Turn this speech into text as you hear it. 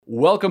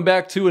Welcome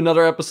back to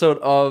another episode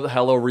of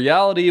Hello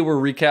Reality. We're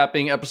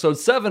recapping episode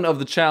 7 of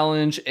the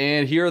challenge,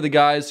 and here are the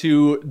guys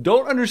who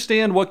don't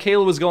understand what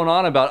Kayla was going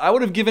on about. I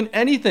would have given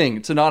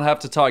anything to not have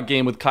to talk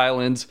game with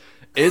Kyland.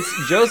 It's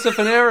Joseph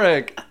and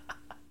Eric.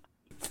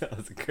 That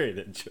was a great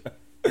intro.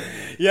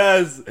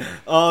 Yes,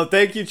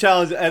 thank you,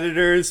 challenge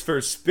editors,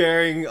 for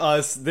sparing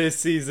us this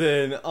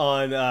season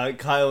on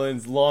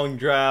Kyland's long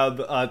drab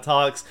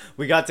talks.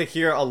 We got to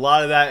hear a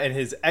lot of that in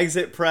his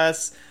exit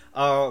press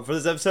for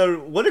this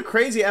episode. What a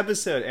crazy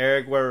episode,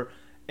 Eric, where,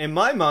 in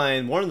my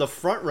mind, one of the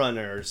front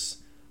runners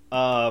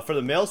for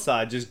the male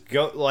side just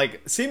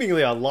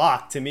seemingly a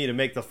lock to me to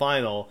make the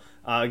final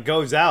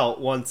goes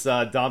out once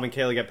Dom and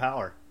Kayla get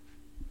power.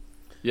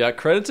 Yeah,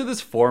 credit to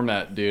this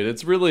format, dude.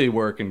 It's really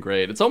working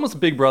great. It's almost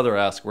Big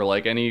Brother-esque, where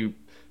like any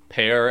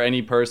pair,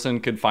 any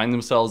person could find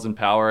themselves in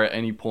power at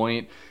any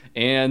point.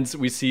 And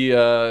we see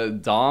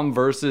Dom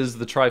versus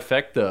the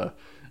trifecta,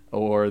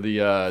 or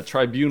the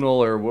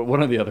tribunal, or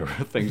one of the other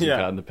things we've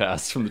had in the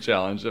past from the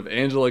challenge of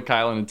Angela,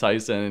 Kyland, and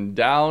Tyson. And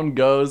down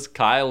goes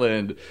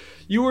Kyland.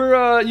 You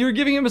were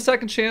giving him a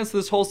second chance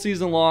this whole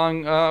season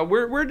long.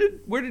 Where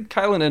did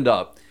Kyland end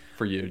up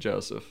for you,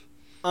 Joseph?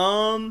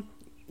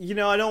 You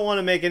know, I don't want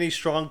to make any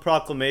strong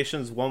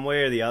proclamations one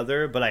way or the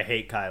other, but I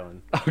hate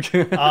Kyland.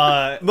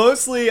 Okay.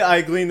 Mostly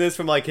I gleaned this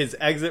from like his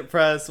exit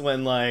press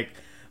when like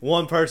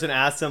one person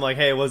asked him like,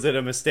 hey, was it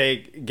a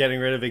mistake getting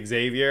rid of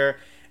Xavier?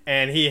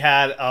 And he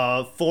had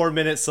a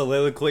 4-minute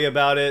soliloquy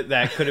about it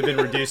that could have been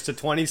reduced to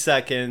 20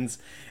 seconds.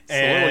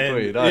 And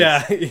soliloquy,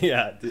 nice.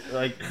 Yeah.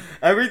 Like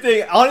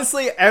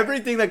honestly,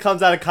 everything that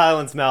comes out of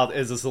Kyland's mouth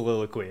is a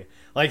soliloquy.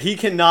 Like he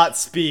cannot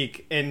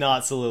speak and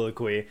not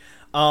soliloquy.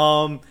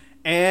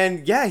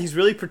 And yeah, he's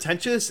really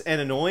pretentious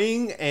and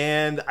annoying,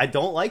 and I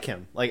don't like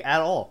him like at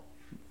all.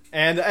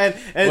 And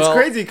it's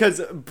crazy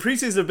because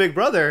preseason of Big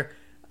Brother,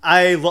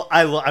 I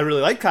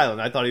really liked Kyland.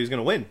 I thought he was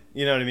gonna win.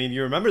 You know what I mean?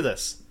 You remember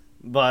this,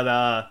 but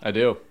I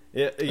do.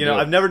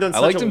 I've never done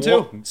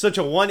such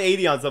a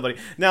 180 on somebody.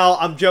 Now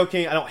I'm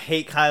joking. I don't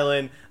hate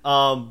Kyland,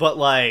 but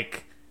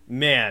like,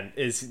 man,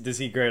 does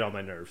he grate on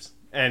my nerves?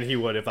 And he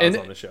would if I was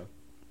on the show.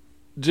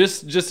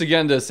 Just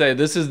again to say,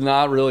 this is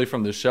not really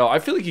from the show. I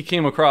feel like he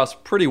came across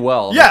pretty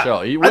well on the show.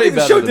 I think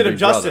the show did him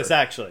justice,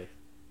 actually.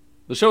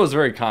 The show was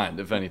very kind,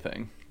 if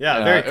anything.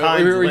 Yeah, very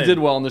kind. He did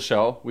well on the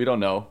show. We don't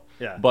know.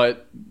 Yeah.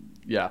 But,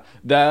 yeah.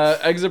 The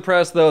exit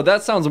press, though,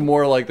 that sounds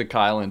more like the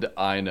Kyland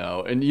I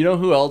know. And you know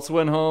who else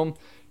went home?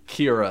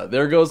 Kira.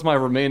 There goes my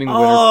remaining winner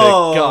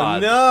pick.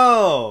 God.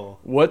 No.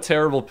 What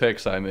terrible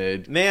picks I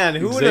made. Man,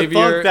 who would have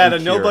thought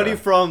that nobody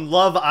from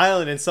Love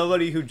Island and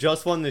somebody who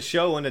just won the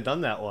show wouldn't have done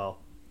that well?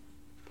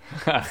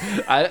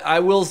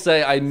 I will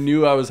say I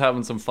knew I was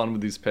having some fun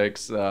with these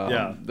picks. They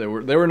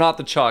were not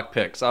the chalk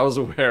picks. I was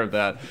aware of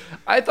that.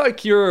 I thought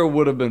Kira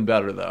would have been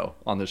better though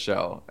on the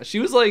show. She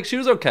was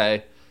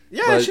okay.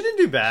 Yeah, she didn't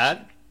do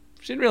bad.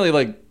 She didn't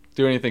really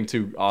do anything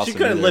too awesome. She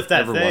couldn't lift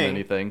that thing. Never won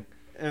anything.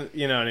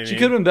 You know what I mean? She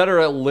could have been better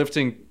at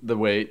lifting the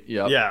weight.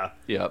 Yep. Yeah.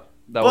 Yep.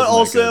 But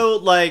also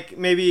maybe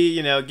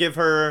maybe give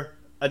her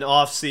an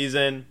off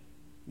season,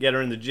 get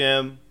her in the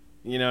gym.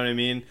 You know what I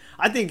mean?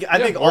 I think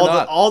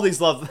all these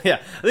Love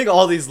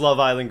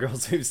Island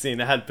girls we've seen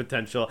had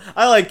potential.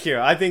 I like Kira.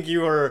 I think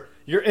your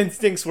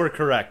instincts were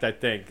correct. I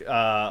think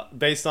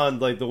based on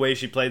the way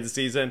she played the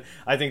season,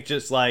 I think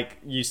just like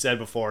you said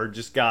before,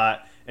 just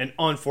got an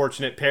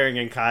unfortunate pairing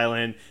in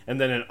Kyland and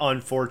then an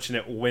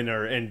unfortunate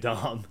winner in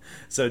Dom.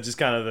 So just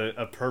kind of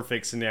a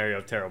perfect scenario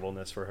of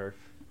terribleness for her.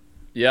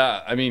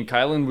 Yeah, I mean,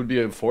 Kyland would be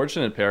a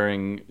fortunate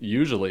pairing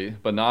usually,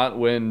 but not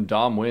when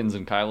Dom wins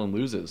and Kyland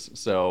loses.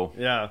 So,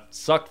 yeah,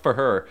 sucked for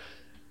her.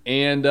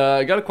 And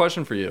I got a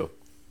question for you.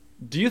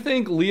 Do you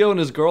think Leo and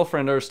his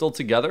girlfriend are still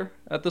together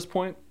at this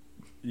point?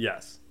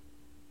 Yes.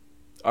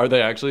 Are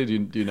they actually?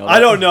 Do you know that? I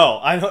don't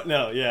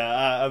know.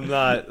 Yeah, I'm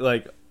not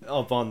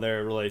up on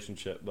their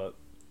relationship, but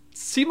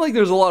seemed like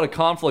there's a lot of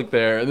conflict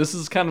there. And this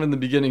is kind of in the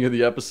beginning of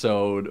the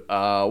episode.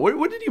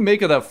 What did you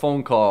make of that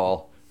phone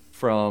call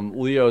from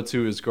Leo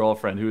to his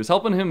girlfriend, who was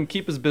helping him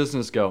keep his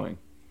business going?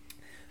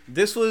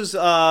 This was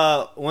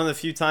one of the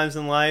few times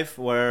in life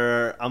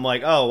where I'm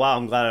like, oh wow,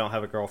 I'm glad I don't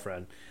have a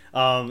girlfriend.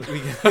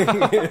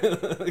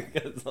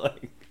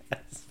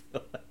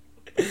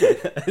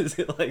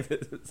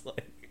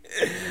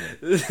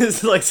 This is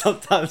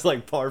sometimes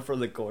par for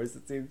the course,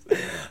 it seems.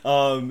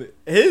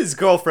 His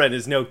girlfriend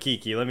is no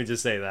Kiki, let me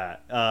just say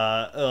that.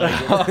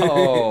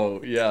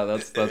 Oh yeah,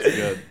 that's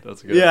good.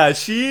 Yeah,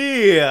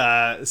 she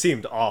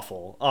seemed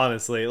awful,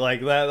 honestly.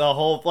 The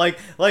whole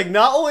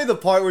not only the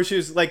part where she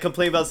was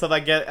complaining about stuff, I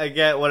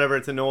get whatever,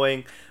 it's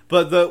annoying,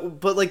 but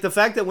the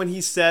fact that when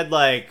he said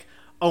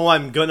oh,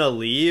 I'm gonna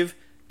leave,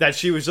 that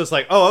she was just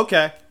oh,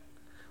 okay.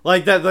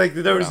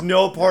 There was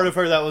no part of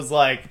her that was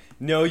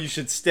no, you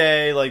should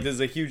stay. This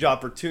is a huge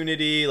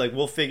opportunity.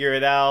 We'll figure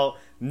it out.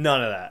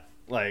 None of that.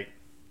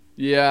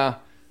 Yeah.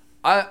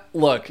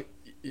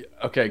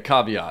 Okay,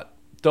 caveat.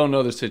 Don't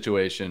know the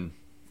situation.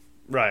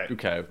 Right.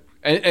 Okay.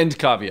 And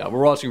caveat,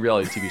 we're watching a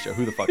reality TV show.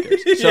 Who the fuck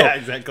cares? So yeah,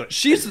 exactly.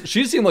 She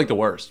seemed like the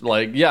worst.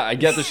 Like, yeah, I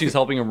get that she's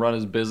helping him run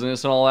his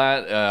business and all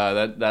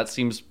that. That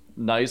seems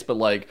nice, but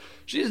like,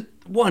 she's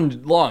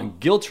one long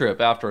guilt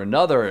trip after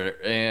another,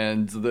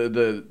 and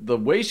the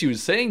way she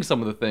was saying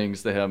some of the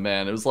things to him,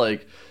 man, it was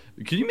like,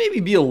 could you maybe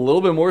be a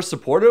little bit more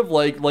supportive?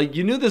 Like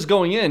you knew this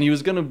going in. He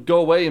was gonna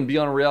go away and be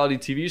on a reality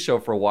TV show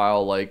for a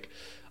while. Like,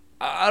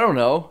 I don't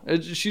know.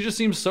 She just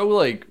seems so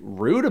like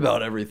rude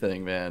about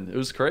everything, man. It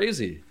was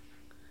crazy.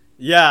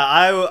 Yeah,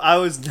 I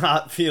was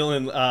not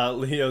feeling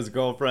Leo's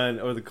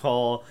girlfriend or the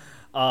call.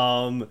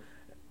 I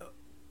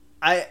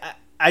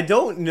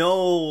don't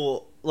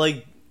know.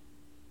 Like,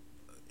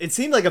 it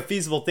seemed like a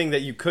feasible thing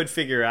that you could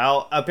figure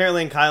out.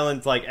 Apparently, in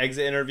Kylan's like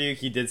exit interview,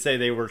 he did say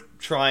they were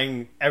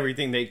trying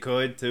everything they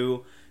could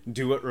to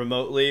do it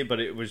remotely, but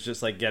it was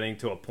just like getting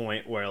to a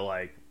point where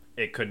like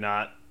it could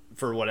not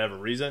for whatever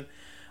reason.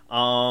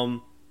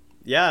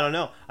 Yeah, I don't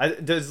know. I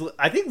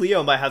think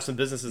Leo might have some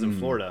businesses in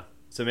Florida.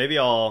 So maybe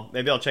I'll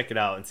check it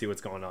out and see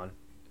what's going on.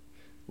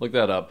 Look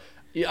that up.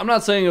 Yeah, I'm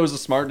not saying it was a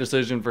smart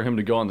decision for him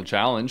to go on the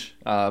challenge.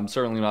 I'm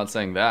certainly not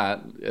saying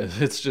that.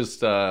 It's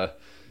just, yeah,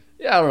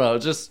 I don't know.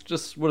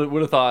 Just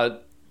would have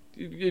thought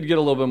you'd get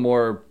a little bit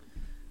more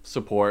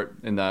support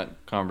in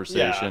that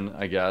conversation. Yeah.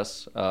 I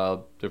guess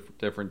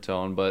different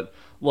tone. But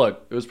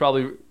look, it was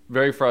probably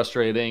very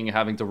frustrating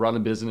having to run a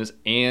business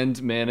and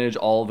manage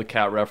all the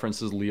cat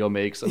references Leo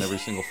makes on every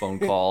single phone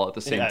call at the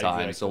same time.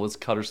 Exactly. So let's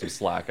cut her some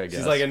slack, I guess.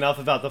 She's like, enough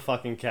about the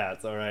fucking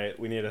cats, all right?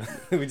 We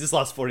just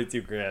lost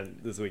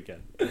 $42,000 this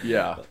weekend.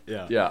 Yeah.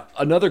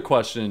 Another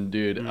question,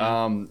 dude.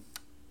 Mm-hmm.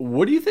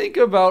 What do you think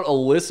about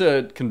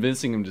Alyssa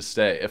convincing him to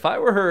stay? If I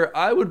were her,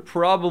 I would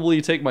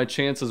probably take my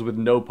chances with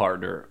no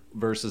partner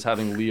versus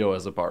having Leo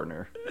as a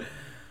partner.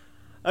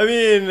 I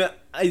mean,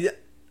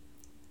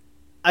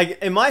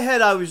 in my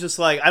head, I was just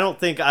like, I don't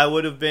think I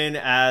would have been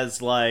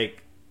as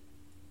like,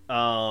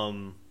 I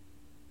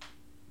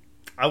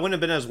wouldn't have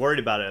been as worried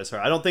about it as her.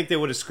 I don't think they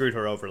would have screwed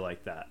her over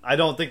like that. I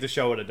don't think the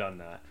show would have done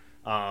that.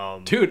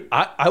 Dude,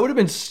 I would have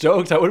been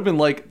stoked. I would have been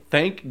like,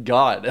 thank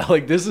God.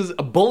 Like, this is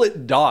a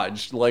bullet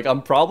dodged. Like,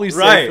 I'm probably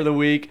safe for the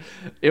week.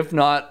 If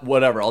not,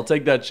 whatever. I'll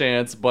take that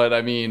chance. But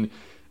I mean,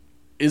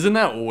 isn't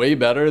that way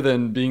better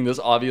than being this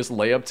obvious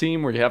layup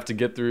team where you have to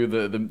get through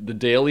the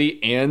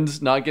daily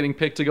and not getting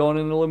picked to go in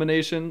an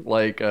elimination?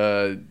 Like,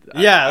 yeah,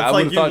 it's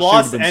like you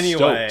lost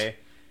anyway. Stoked.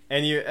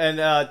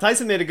 And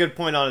Tyson made a good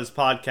point on his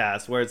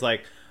podcast where it's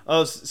like,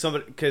 oh,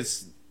 somebody,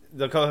 because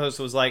the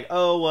co-host was like,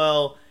 oh,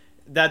 well,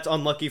 that's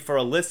unlucky for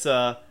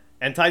Alyssa.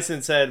 And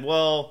Tyson said,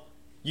 well,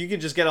 you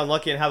can just get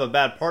unlucky and have a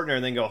bad partner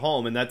and then go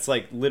home, and that's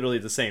like literally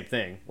the same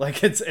thing.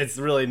 Like, it's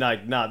really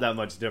not that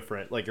much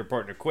different. Like your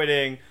partner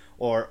quitting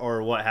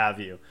or what have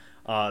you,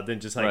 than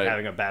just like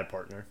having a bad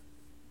partner.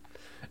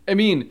 I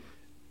mean,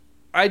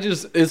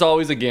 it's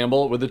always a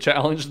gamble with the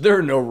challenge. There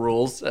are no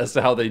rules as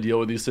to how they deal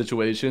with these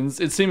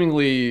situations. It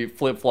seemingly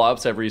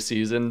flip-flops every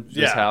season.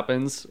 Just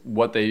happens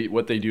what they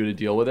do to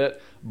deal with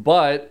it.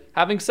 But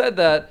having said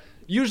that,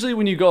 usually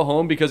when you go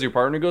home because your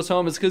partner goes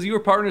home, it's because you were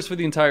partners for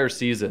the entire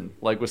season,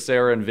 like with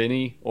Sarah and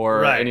Vinny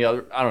or any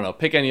other, I don't know,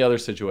 pick any other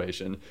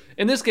situation.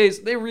 In this case,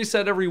 they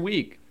reset every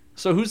week.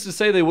 So who's to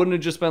say they wouldn't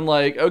have just been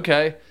like,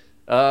 okay,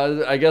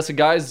 I guess a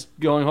guy's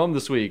going home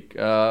this week.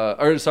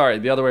 Or sorry,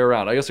 the other way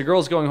around. I guess a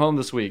girl's going home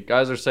this week.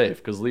 Guys are safe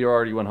because Leo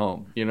already went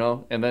home, you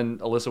know? And then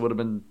Alyssa would have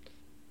been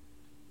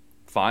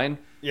fine,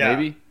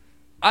 maybe.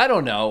 I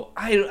don't know.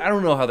 I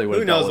don't know how they would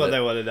have done it. Who knows what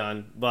they would have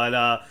done. But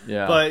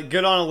but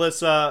good on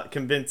Alyssa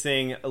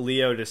convincing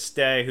Leo to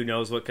stay. Who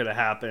knows what could have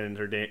happened.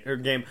 Her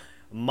game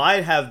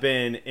might have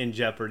been in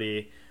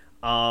jeopardy.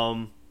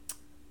 Let's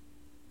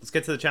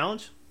get to the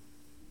challenge.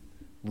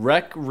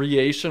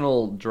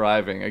 Recreational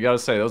driving. I gotta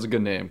say, that was a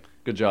good name.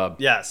 Good job.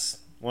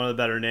 Yes. One of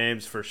the better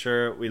names for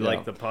sure. We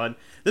like the pun.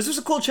 This was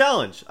a cool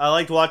challenge. I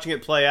liked watching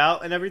it play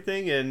out and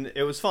everything, and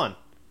it was fun.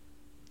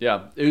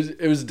 Yeah,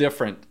 it was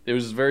different. It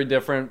was very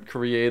different,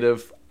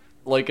 creative,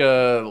 like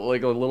a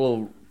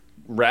little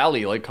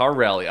rally, like car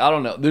rally. I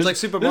don't know. There's like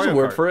Super Mario Kart. There's a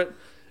word for it.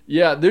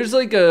 Yeah, there's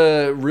like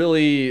a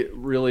really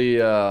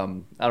I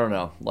don't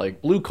know,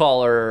 like blue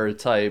collar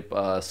type,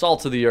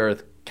 salt of the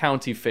earth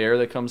county fair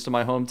that comes to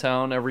my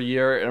hometown every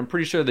year, and I'm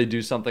pretty sure they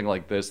do something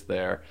like this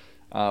there,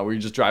 where you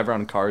just drive around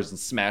in cars and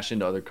smash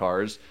into other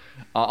cars.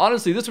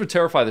 Honestly, this would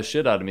terrify the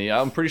shit out of me.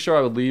 I'm pretty sure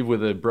I would leave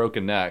with a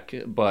broken neck,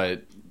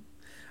 but.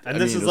 And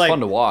this is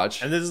fun to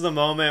watch. And this is the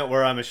moment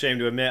where I'm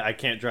ashamed to admit I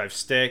can't drive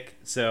stick,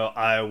 so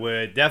I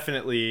would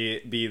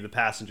definitely be the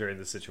passenger in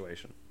this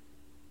situation.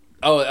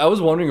 Oh, I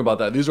was wondering about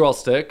that. These are all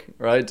stick,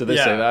 right? Did they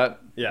say that?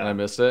 Yeah. And I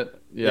missed it?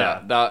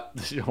 Yeah.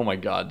 That. Oh my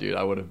God, dude.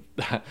 I would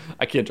have.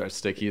 I can't drive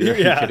stick either. Are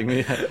you kidding me?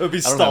 It would be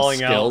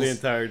stalling out the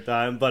entire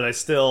time, but I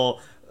still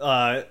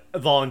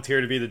volunteer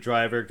to be the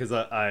driver because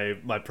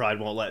my pride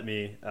won't let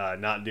me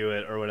not do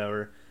it or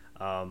whatever.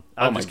 I'm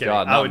just kidding.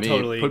 God, I would me.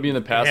 totally put me in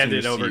the passenger hand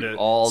it over seat to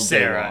all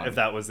Sarah if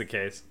that was the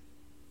case.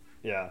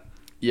 Yeah.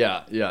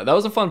 Yeah. That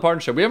was a fun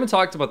partnership. We haven't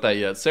talked about that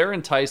yet. Sarah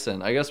and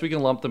Tyson. I guess we can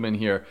lump them in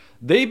here.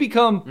 They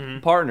become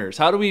partners.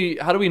 How do we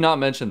not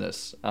mention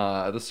this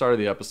at the start of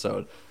the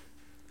episode?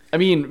 I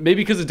mean,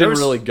 maybe because it didn't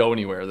really go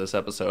anywhere this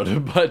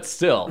episode, but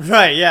still.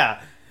 Right,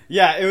 yeah.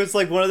 Yeah, it was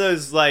like one of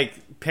those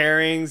like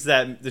pairings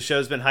that the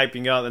show's been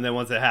hyping up, and then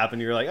once it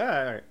happened, you're like, all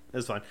right,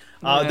 that's fine.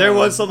 There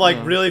was some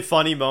like really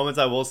funny moments,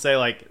 I will say.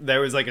 Like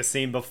there was like a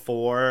scene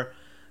before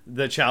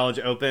the challenge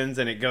opens,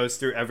 and it goes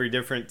through every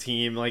different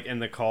team like in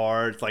the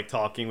car, it's like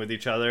talking with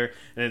each other,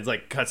 and it's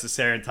like cuts to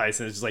Sarah and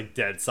Tyson. It's just like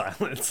dead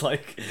silence,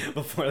 like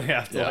before they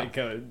have to like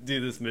go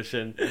do this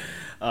mission.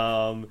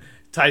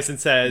 Tyson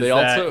says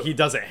that he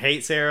doesn't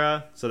hate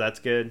Sarah, so that's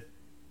good.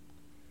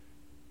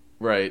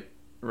 Right,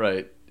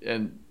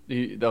 and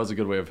that was a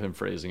good way of him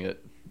phrasing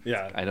it.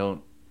 Yeah, I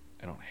don't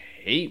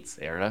hate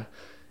Sarah.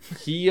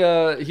 He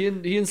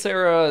and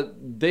Sarah,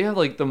 they have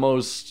like the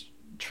most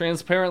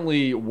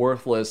transparently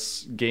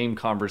worthless game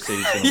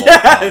conversation of all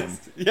time.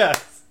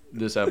 Yes.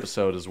 This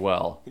episode as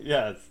well.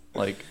 Yes.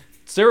 Like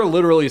Sarah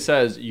literally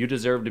says, "You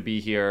deserve to be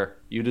here.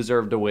 You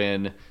deserve to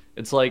win."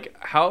 It's like,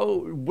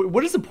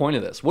 what is the point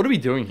of this? What are we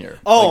doing here?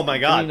 Oh like, my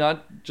God. Can we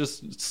not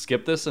just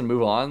skip this and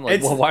move on?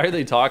 Like, well, why are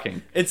they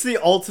talking? It's the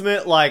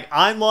ultimate, like,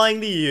 I'm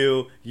lying to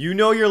you. You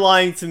know you're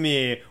lying to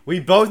me. We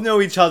both know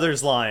each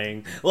other's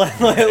lying.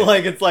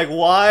 Like it's like,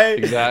 why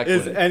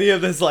is any of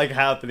this, like,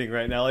 happening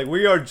right now? Like,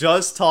 we are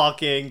just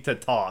talking to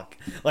talk,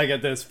 like,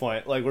 at this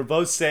point. Like, we're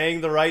both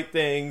saying the right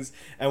things,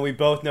 and we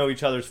both know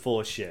each other's full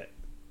of shit.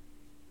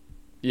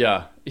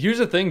 Yeah. Here's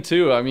the thing,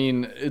 too. I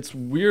mean, it's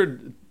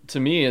weird to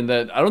me in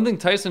that I don't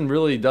think Tyson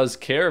really does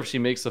care if she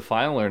makes the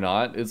final or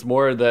not. It's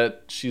more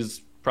that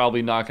she's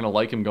probably not going to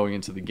like him going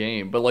into the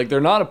game. But like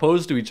they're not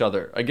opposed to each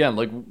other. Again,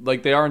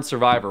 like they are in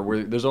Survivor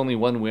where there's only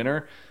one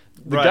winner.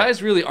 The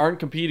guys really aren't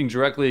competing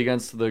directly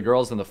against the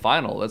girls in the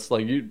final. That's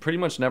like pretty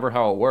much never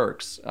how it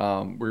works.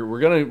 We're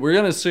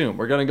gonna assume,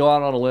 we're gonna go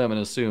out on a limb and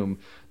assume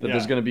that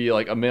there's gonna be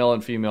like a male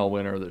and female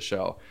winner of the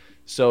show.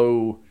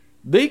 So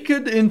they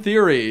could, in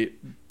theory,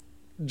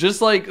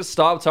 just like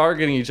stop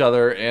targeting each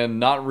other and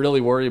not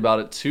really worry about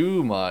it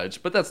too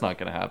much, but that's not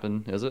going to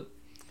happen, is it?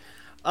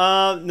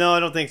 No, I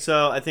don't think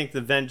so. I think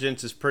the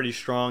vengeance is pretty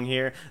strong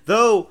here.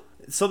 Though,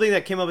 something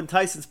that came up in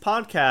Tyson's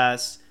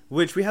podcast,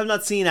 which we have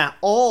not seen at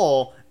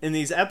all in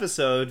these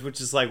episodes,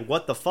 which is like,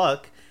 what the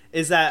fuck,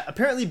 is that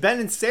apparently Ben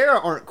and Sarah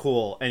aren't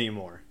cool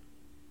anymore.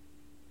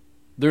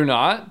 They're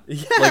not?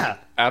 Yeah. Like,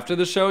 after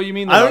the show, you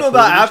mean? I don't know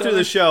about after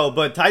the show,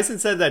 but Tyson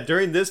said that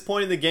during this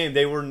point in the game,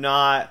 they were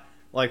not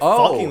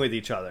fucking with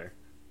each other.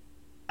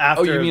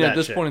 After you mean at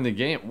this shit. point in the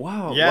game?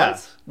 Wow. Yeah.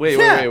 What?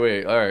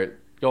 Wait. All right.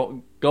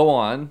 Go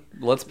on.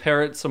 Let's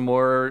parrot some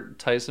more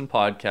Tyson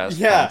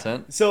podcast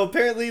content. So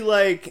apparently,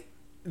 like,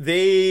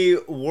 they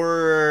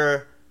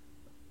were,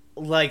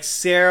 like,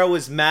 Sarah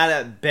was mad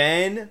at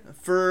Ben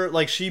for,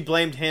 like, she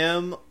blamed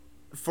him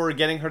for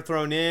getting her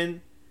thrown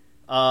in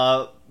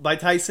by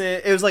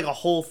Tyson. It was like a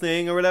whole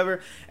thing or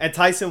whatever, and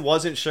Tyson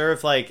wasn't sure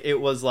if like it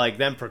was like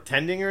them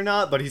pretending or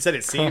not, but he said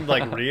it seemed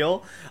like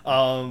real,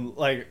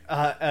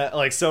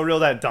 like so real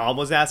that Dom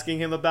was asking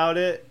him about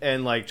it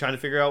and like trying to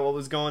figure out what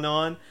was going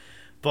on.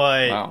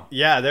 But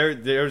yeah,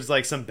 there's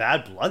like some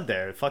bad blood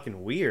there.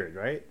 Fucking weird,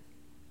 right?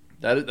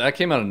 That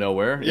came out of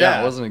nowhere. Yeah,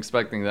 I wasn't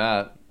expecting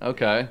that.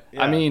 Okay.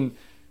 Yeah. I mean,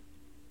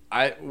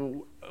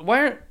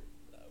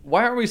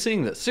 why aren't we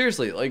seeing this?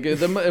 Seriously, like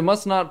it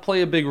must not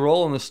play a big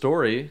role in the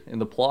story, in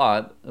the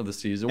plot of the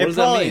season. What does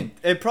that mean?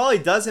 It probably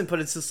doesn't, but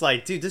it's just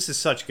like, dude, this is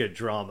such good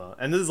drama,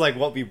 and this is like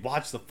what we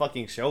watch the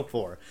fucking show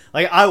for.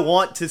 Like, I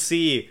want to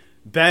see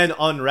Ben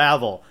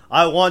unravel.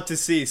 I want to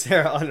see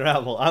Sarah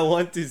unravel. I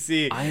want to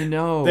see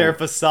their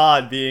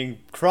facade being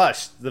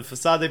crushed. The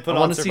facade they put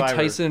on Survivor. I want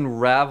to see Tyson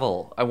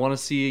ravel. I want to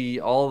see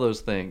all those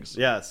things.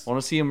 Yes. I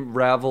want to see him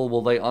ravel.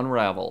 Will they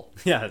unravel?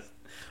 Yes.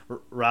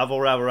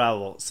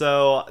 Ravel.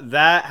 So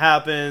that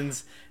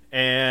happens,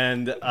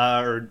 and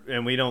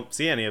we don't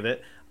see any of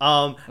it.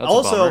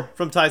 Also,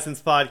 from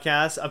Tyson's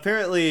podcast,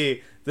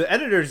 apparently the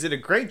editors did a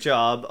great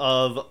job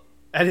of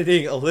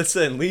editing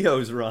Alyssa and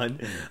Leo's run,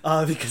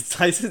 because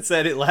Tyson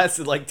said it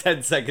lasted like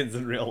 10 seconds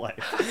in real life.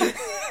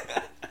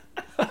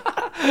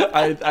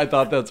 I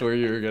thought that's where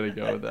you were going to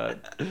go with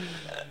that.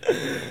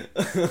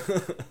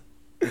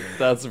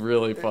 That's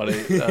really funny.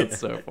 That's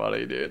so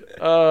funny, dude.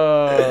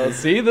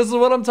 See, this is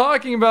what I'm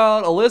talking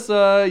about.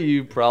 Alyssa,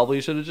 you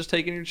probably should have just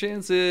taken your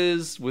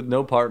chances with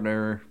no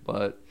partner,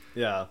 but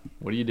yeah.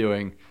 What are you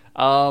doing?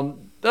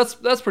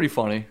 That's pretty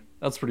funny.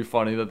 That's pretty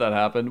funny that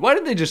happened. Why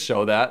didn't they just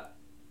show that?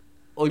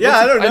 Like,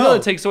 I don't know. I know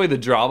it takes away the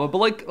drama, but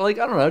like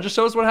I don't know, just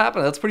show us what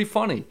happened. That's pretty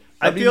funny.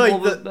 I feel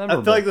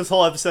like this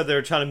whole episode they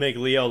were trying to make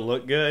Leo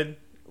look good.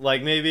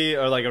 Like maybe,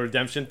 or like a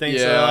redemption thing. Yeah,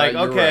 so they're like,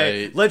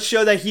 okay, right. Let's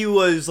show that he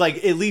was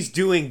like at least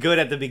doing good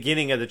at the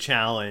beginning of the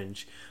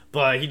challenge,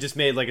 but he just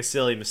made like a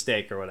silly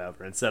mistake or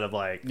whatever instead of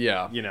like,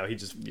 he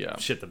just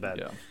shit the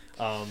bed.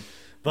 Yeah.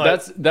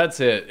 But that's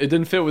it. It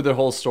didn't fit with the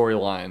whole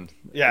storyline.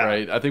 Yeah.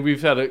 Right. I think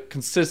we've had a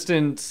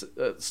consistent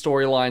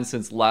storyline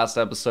since last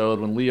episode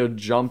when Leo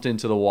jumped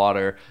into the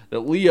water.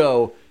 That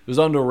Leo was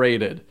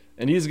underrated.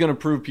 and he's gonna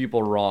prove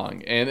people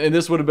wrong. And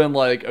this would have been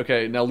like,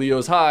 okay, now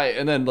Leo's high,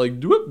 and then like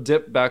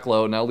dip back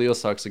low. Now Leo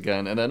sucks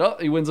again, and then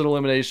he wins an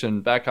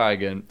elimination, back high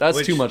again.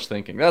 That's too much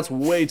thinking. That's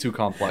way too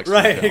complex.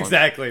 Right,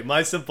 exactly.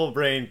 My simple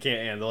brain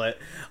can't handle it.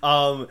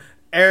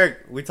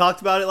 Eric, we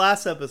talked about it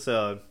last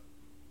episode.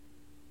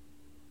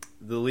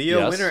 The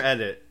Leo winner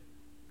edit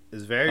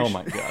is very. Oh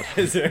my god,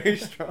 is very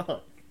strong.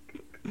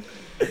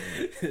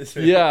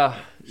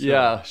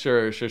 Yeah,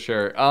 sure.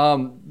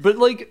 But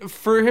like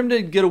for him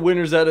to get a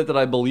winner's edit that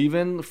I believe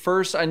in,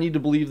 first I need to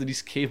believe that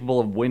he's capable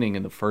of winning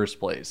in the first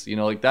place. You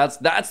know, like that's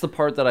the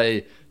part that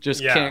I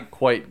just can't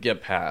quite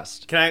get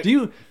past. What do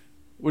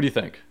you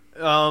think?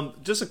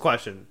 Just a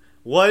question.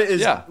 What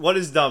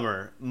is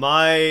dumber?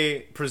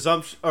 My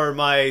presumption or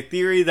my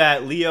theory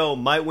that Leo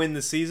might win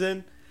the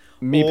season,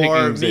 or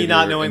me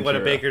not knowing what a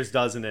baker's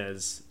dozen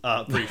is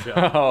pre-show?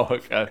 Oh,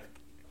 okay.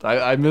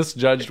 I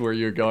misjudged where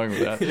you're going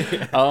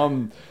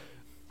with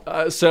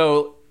that.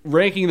 So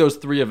ranking those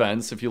three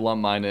events, if you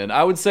lump mine in,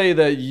 I would say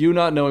that you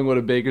not knowing what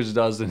a baker's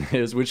dozen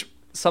is, which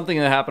something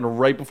that happened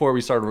right before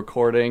we started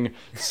recording,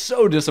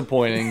 so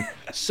disappointing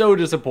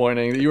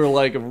that you were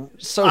like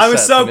so. I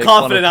was so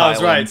confident I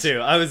was right too.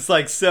 I was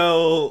like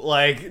so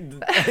like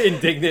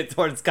indignant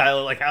towards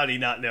Kylan. Like, how did he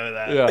not know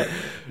that? Yeah,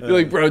 you're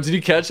like, bro, did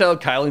you catch how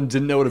Kylan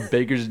didn't know what a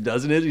baker's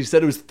dozen is? He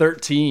said it was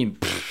 13.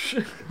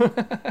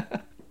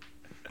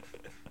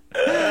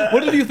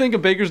 What did you think a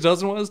baker's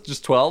dozen was?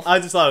 Just 12? I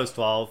just thought it was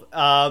 12.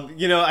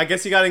 I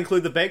guess you got to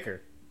include the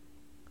baker.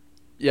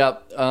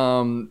 Yep.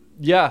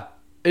 Yeah.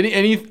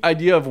 Any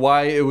idea of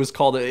why it was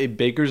called a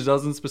baker's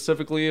dozen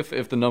specifically?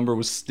 If the number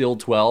was still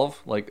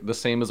 12, like the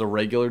same as a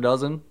regular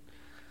dozen?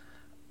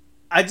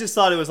 I just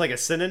thought it was like a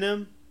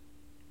synonym.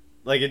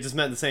 Like it just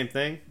meant the same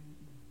thing.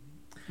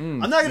 I'm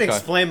not going to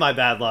explain my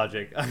bad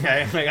logic.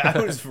 Okay, like, I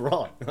was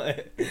wrong.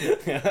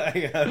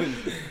 I was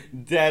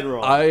dead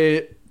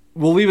wrong.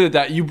 We'll leave it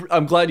at that.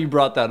 I'm glad you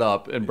brought that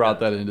up and brought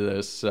that into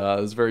this. It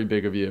was very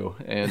big of you,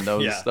 and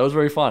that was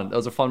very fun. That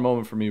was a fun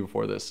moment for me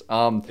before this.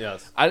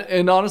 Yes.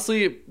 And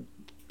honestly,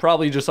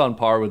 probably just on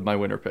par with my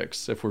winner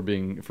picks, if we're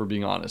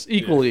being honest.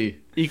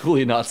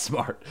 Equally not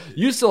smart.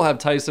 You still have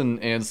Tyson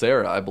and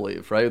Sarah, I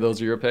believe, right?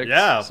 Those are your picks.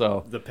 Yeah.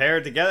 So the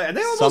pair together, and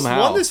they almost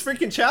won this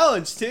freaking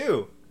challenge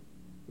too.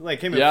 Like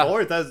came in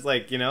fourth. That's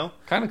like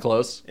kind of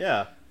close.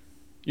 Yeah.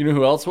 You know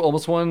who else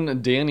almost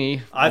won?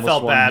 Danny. I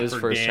felt bad for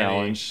first Danny.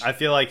 Challenge. I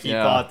feel like he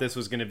thought this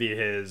was going to be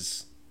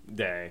his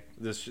day.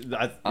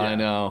 I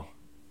know.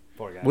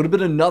 Poor guy. Would have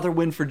been another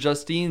win for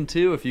Justine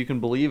too, if you can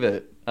believe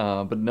it.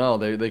 But no,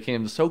 they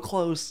came so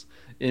close,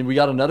 and we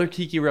got another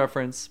Kiki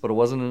reference, but it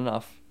wasn't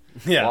enough.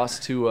 Yeah.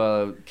 Lost to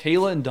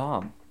Kayla and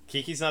Dom.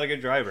 Kiki's not a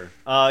good driver.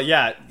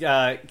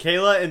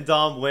 Kayla and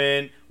Dom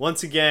win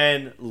once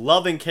again.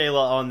 Loving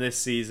Kayla on this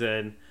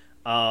season.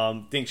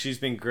 Think she's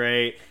been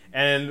great.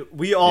 And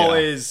we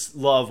always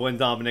love when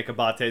Dominic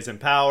Abate's in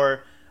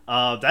power.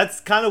 That's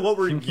kind of what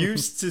we're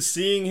used to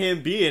seeing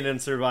him be in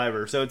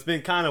Survivor. So it's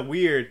been kind of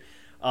weird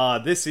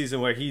this season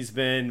where he's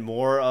been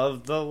more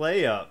of the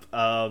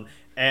layup.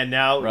 And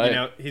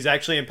now, he's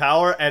actually in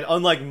power. And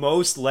unlike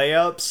most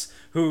layups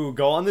who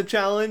go on the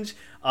challenge,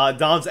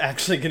 Dom's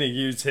actually going to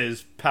use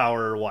his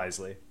power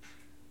wisely.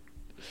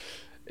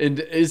 And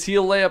is he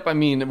a layup? I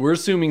mean, we're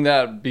assuming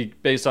that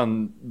based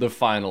on the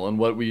final and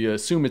what we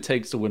assume it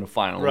takes to win a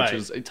final, which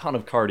is a ton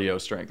of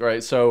cardio strength,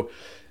 right? So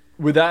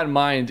with that in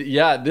mind,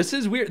 this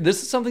is weird.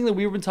 This is something that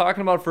we've been talking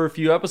about for a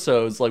few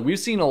episodes. Like, we've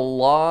seen a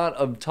lot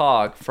of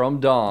talk from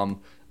Dom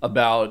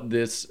about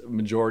this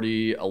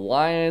majority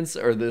alliance,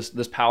 or this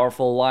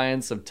powerful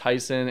alliance of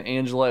Tyson,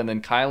 Angela, and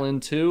then Kylan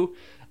too.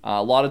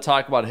 A lot of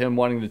talk about him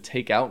wanting to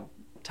take out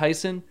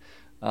Tyson.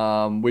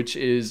 Which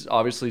is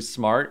obviously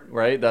smart,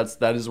 right?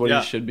 That is what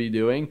he should be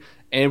doing.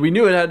 And we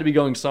knew it had to be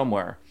going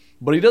somewhere.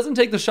 But he doesn't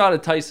take the shot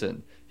at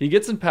Tyson. He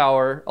gets in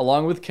power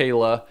along with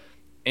Kayla.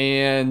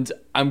 And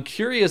I'm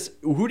curious,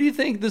 who do you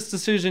think this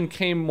decision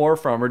came more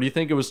from? Or do you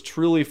think it was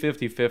truly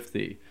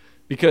 50-50?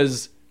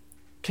 Because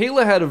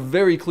Kayla had a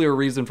very clear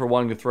reason for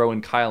wanting to throw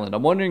in Kylan.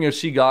 I'm wondering if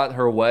she got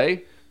her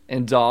way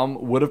and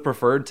Dom would have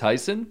preferred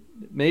Tyson,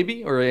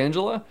 maybe, or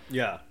Angela.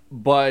 Yeah.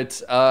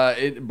 But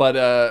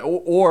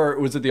or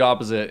was it the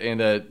opposite,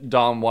 and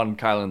Dom wanted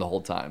Kylan the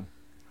whole time?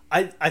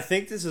 I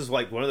think this is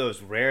like one of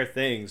those rare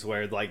things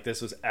where like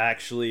this was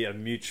actually a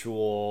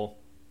mutual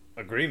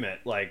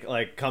agreement,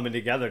 like coming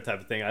together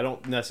type of thing. I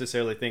don't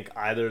necessarily think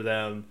either of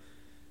them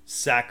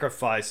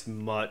sacrificed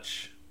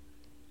much,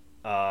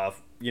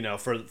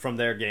 from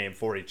their game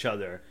for each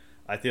other.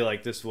 I feel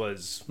like this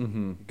was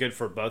good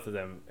for both of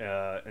them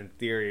in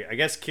theory. I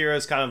guess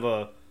Kira's kind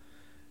of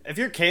if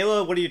you're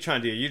Kayla, what are you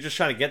trying to do? Are you just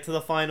trying to get to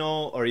the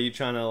final, or are you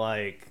trying to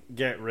like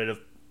get rid of?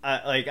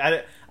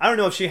 I don't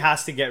know if she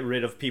has to get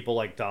rid of people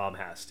like Dom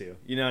has to.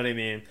 You know what I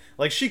mean?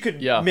 Like she could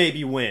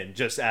maybe win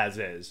just as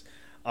is.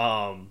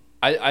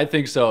 I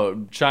think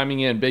so.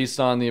 Chiming in based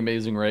on the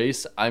Amazing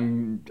Race,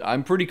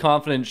 I'm pretty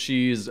confident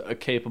she's a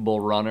capable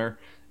runner,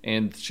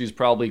 and she's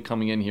probably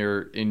coming in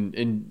here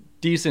in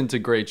decent to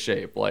great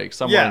shape, like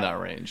somewhere in that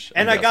range.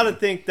 And I got to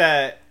think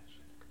that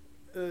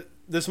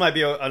this might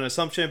be an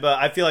assumption, but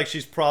I feel like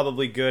she's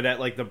probably good at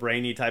like the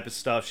brainy type of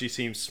stuff. She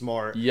seems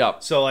smart.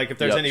 Yep. So like if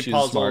there's any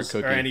puzzles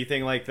or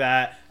anything like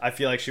that, I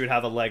feel like she would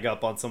have a leg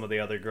up on some of the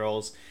other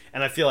girls.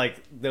 And I feel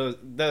like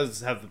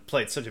those have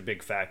played such a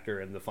big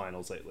factor in the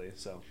finals lately.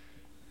 So.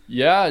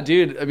 Yeah,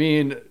 dude. I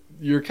mean,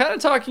 you're kind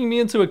of talking me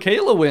into a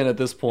Kayla win at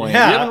this point.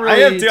 Yeah, I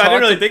am too. I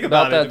didn't really think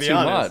about it, to be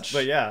honest.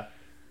 But yeah.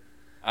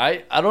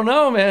 I don't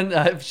know, man.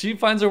 If she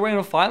finds her way in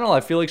a final,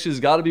 I feel like she's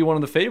got to be one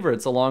of the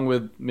favorites, along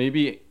with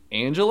maybe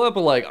Angela.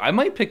 But like, I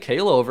might pick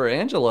Kayla over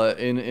Angela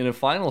in a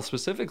final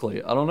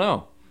specifically. I don't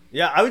know.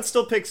 Yeah, I would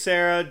still pick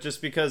Sarah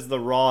just because the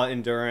raw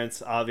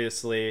endurance.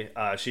 Obviously,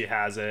 she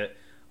has it.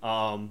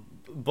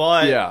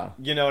 But yeah,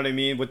 you know what I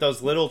mean. With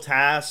those little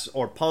tasks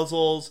or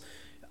puzzles,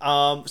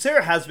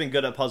 Sarah has been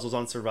good at puzzles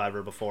on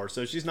Survivor before,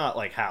 so she's not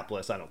like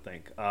hapless. I don't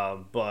think.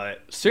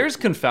 But Sarah's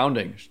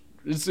confounding.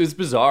 It's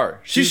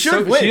bizarre. She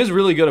is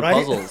really good at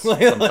puzzles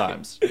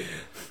sometimes.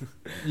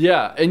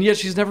 Yeah, and yet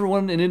she's never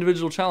won an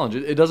individual challenge.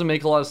 It doesn't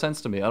make a lot of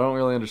sense to me. I don't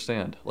really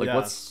understand. Like,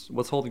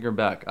 what's holding her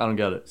back? I don't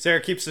get it.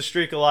 Sarah keeps the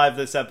streak alive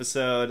this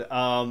episode,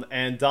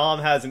 and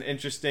Dom has an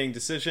interesting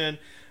decision.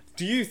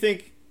 Do you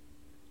think?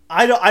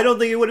 I don't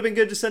think it would have been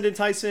good to send in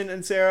Tyson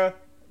and Sarah,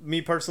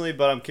 me personally,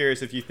 but I'm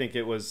curious if you think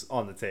it was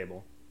on the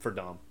table for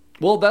Dom.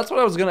 Well, that's what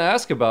I was going to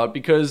ask about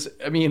because,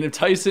 I mean, if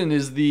Tyson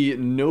is the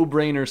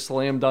no-brainer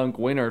slam dunk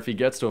winner if he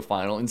gets to a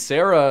final, and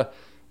Sarah,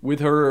 with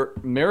her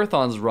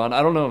marathons run,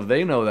 I don't know if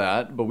they know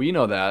that, but we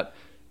know that.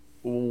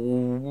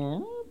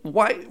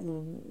 Why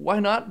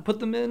not put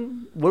them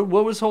in? What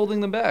was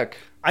holding them back?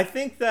 I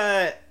think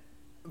that,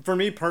 for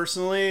me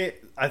personally,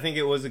 I think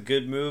it was a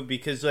good move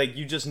because, like,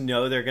 you just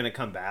know they're going to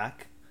come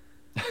back.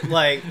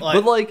 Like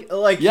they're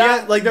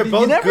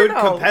both good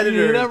competitors.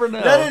 You never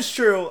know. That is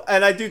true,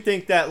 and I do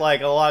think that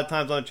like a lot of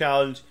times on a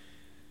challenge,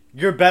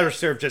 you're better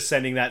served just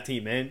sending that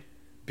team in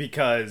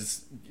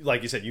because,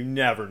 like you said, you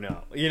never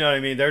know. You know what I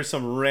mean? There's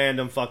some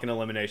random fucking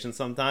elimination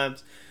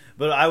sometimes,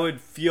 but I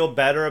would feel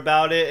better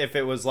about it if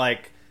it was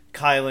like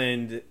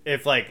Kyland,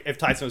 if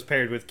Tyson was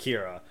paired with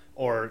Kira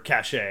or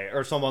Cache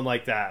or someone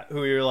like that,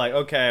 who you're like,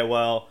 okay,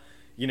 well,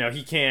 you know,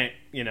 he can't,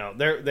 you know,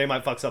 they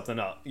might fuck something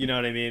up. You know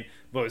what I mean?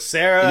 But with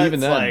Sarah, and even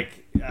it's then,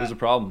 like there's a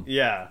problem.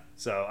 Yeah,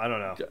 so I don't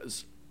know.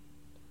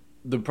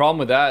 The problem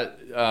with that,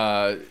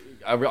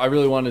 I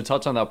really wanted to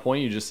touch on that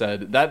point you just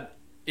said. That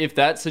if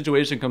that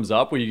situation comes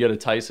up where you get a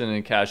Tyson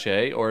and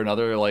Cache or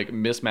another like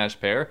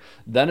mismatched pair,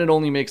 then it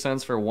only makes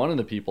sense for one of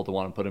the people to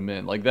want to put him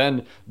in. Like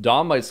then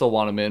Dom might still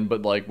want him in,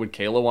 but like would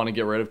Kayla want to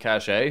get rid of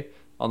Cache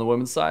on the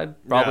women's side?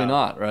 Probably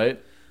not,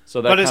 right?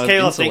 So that. But is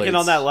Kayla thinking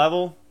on that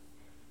level?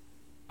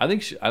 I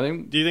think.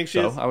 Do you think she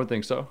is? I would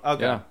think so.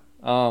 Okay. Yeah.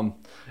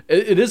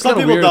 It is kind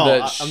of weird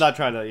that I'm not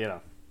trying to, you know.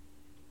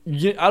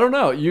 Yeah, I don't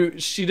know.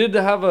 She did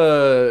have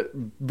a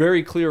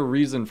very clear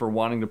reason for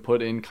wanting to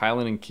put in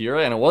Kyland and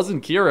Kira, and it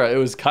wasn't Kira. It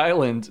was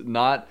Kyland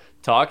not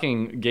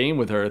talking game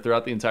with her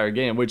throughout the entire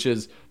game, which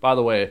is, by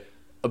the way,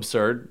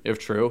 absurd if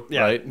true.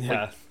 Yeah, right?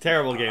 Yeah, like,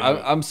 terrible game.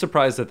 I'm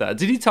surprised at that.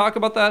 Did he talk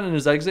about that in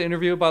his exit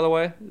interview? By the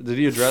way, did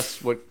he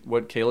address what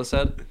Kayla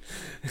said?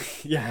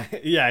 Yeah,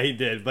 he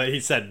did, but he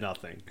said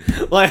nothing.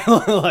 like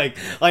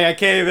I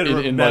can't even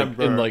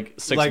remember in like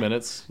 6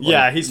 minutes.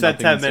 Yeah, he spent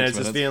 10 minutes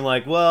just being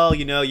like, well,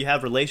 you know, you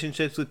have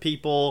relationships with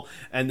people,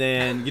 and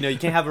then you know you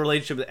can't have a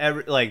relationship with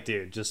every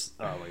dude. Just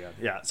oh my god,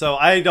 yeah. So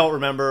I don't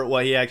remember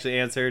what he actually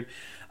answered,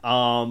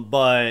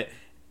 but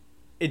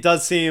it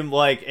does seem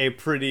like a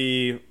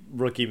pretty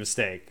rookie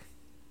mistake.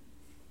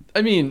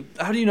 I mean,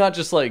 how do you not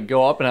just like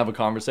go up and have a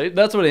conversation?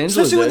 That's what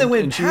Angela did. Especially when they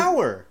win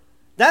power.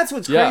 That's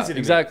what's crazy to me.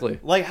 Exactly.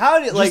 Like, how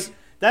did, like,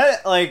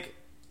 that, like,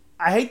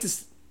 I hate to,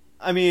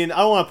 I mean, I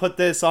don't want to put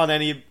this on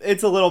any,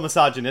 it's a little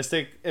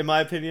misogynistic, in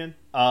my opinion,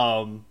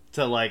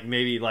 to, like,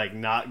 maybe, like,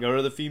 not go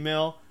to the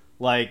female,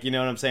 like, you know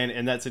what I'm saying,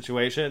 in that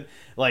situation.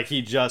 Like,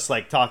 he just,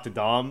 like, talked to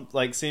Dom,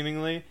 like,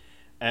 seemingly,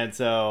 and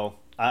so,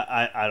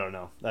 I don't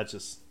know. That's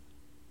just.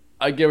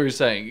 I get what you're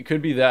saying. It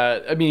could be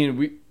that, I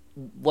mean,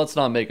 let's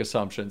not make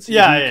assumptions. He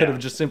could have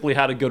just simply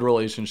had a good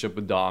relationship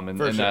with Dom, and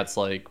that's,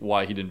 like,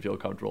 why he didn't feel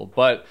comfortable.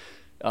 But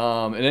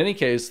in any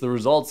case, the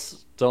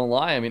results don't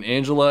lie. I mean,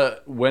 Angela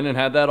went and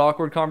had that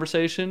awkward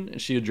conversation.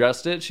 She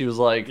addressed it. She was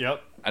like,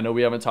 "Yep, I know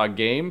we haven't talked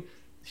game.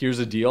 Here's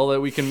a deal that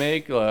we can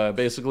make.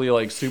 Basically,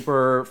 like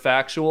super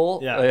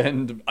factual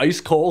and ice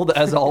cold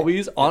as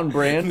always, on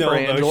brand for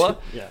Angela.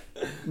 Yeah,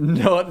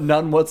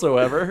 none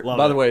whatsoever. Love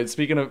By it. the way,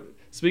 speaking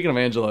of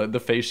Angela,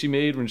 the face she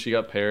made when she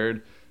got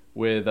paired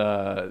with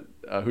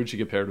who'd she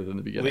get paired with in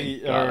the beginning?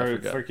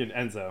 Freaking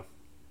Enzo.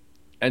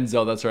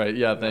 Enzo, that's right.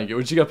 Yeah, thank you.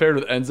 When she got paired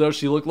with Enzo,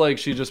 she looked like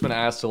she'd just been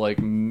asked to like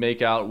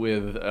make out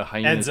with a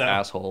hyena's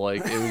asshole.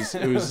 Like it was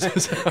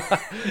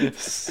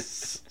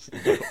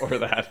or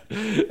that.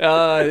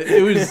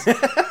 It was.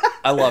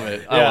 I love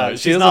it. I love it.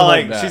 She's not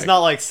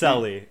like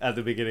Selly at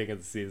the beginning of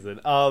the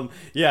season.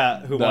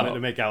 Who wanted to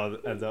make out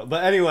with Enzo.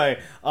 But anyway,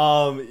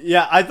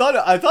 I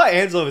thought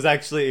Angela was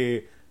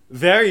actually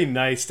very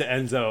nice to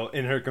Enzo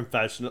in her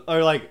confessional,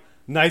 or like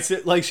nice.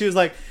 Like she was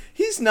like,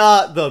 he's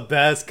not the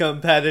best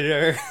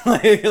competitor.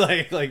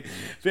 like.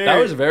 Very, that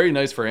was very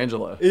nice for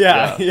Angela.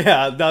 Yeah.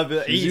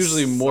 She's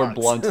usually more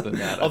blunt than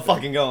that. I'm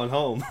fucking going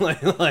home.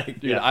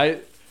 Dude, yeah.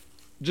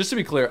 Just to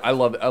be clear, I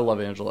love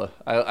Angela.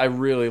 I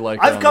really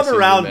like her. I've come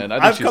around. Man.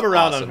 I've come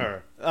around on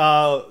her.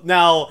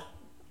 Now,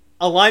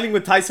 aligning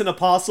with Tyson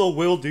Apostle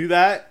will do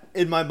that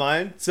in my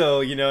mind.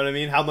 So you know what I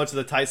mean. How much of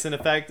the Tyson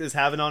effect is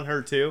having on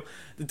her too.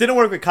 It didn't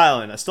work with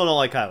Kylan. I still don't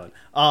like Kylan.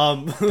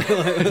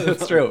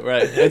 That's true,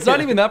 right? It's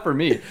not even that for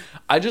me.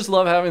 I just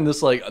love having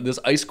this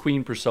Ice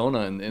Queen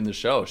persona in the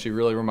show. She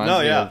really reminds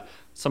me of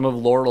some of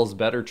Laurel's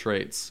better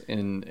traits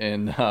in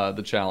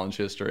the challenge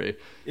history.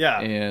 Yeah,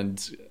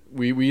 and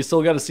we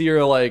still got to see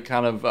her like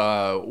kind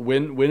of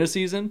win a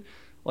season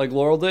like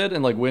Laurel did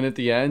and like win at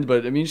the end.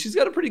 But I mean, she's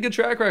got a pretty good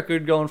track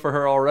record going for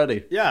her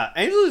already. Yeah,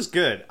 Angela's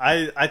good.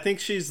 I think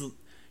she's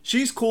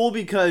cool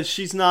because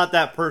she's not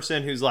that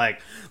person who's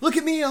like, look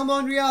at me, I'm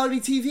on reality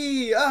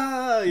TV.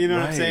 You know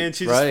what I'm saying?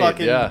 She just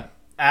fucking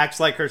acts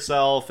like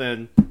herself,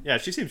 and yeah,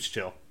 she seems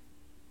chill.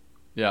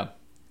 Yeah,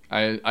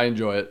 I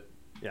enjoy it.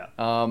 Yeah.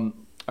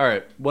 All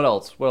right, what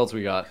else? What else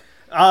we got?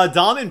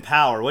 Dom in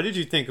Power. What did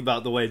you think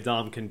about the way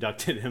Dom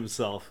conducted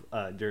himself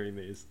during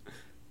these?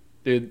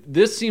 Dude,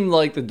 this seemed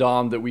like the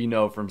Dom that we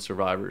know from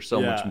Survivor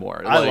so much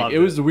more. I loved it. It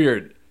was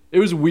weird. It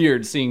was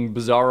weird seeing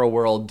Bizarro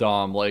World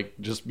Dom like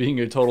just being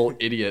a total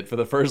idiot for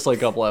the first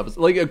like couple episodes.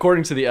 Like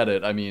according to the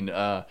edit, I mean,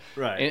 right,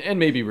 and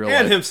maybe real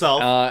and life.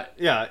 Himself.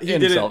 Yeah, he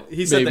did himself, it.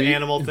 He said maybe. the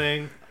animal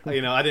thing.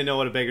 You know, I didn't know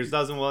what a baker's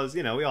dozen was.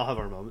 You know, we all have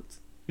our moments.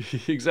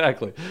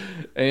 Exactly.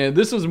 And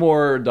this was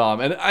more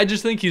Dom. And I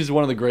just think he's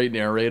one of the great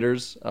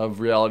narrators of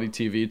reality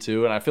TV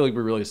too. And I feel like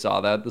we really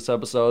saw that this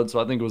episode. So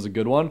I think it was a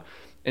good one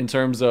in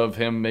terms of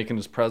him making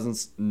his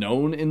presence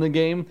known in the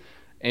game.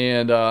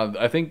 And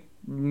I think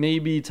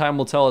maybe time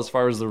will tell as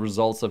far as the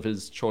results of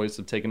his choice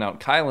of taking out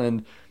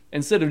Kylan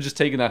instead of just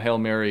taking that Hail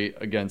Mary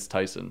against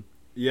Tyson.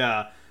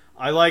 Yeah.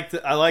 I like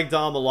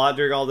Dom a lot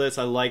during all this.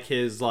 I like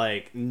his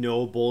like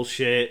no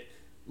bullshit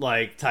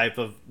like type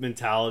of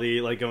mentality,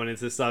 like going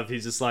into stuff.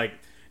 He's just like,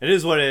 it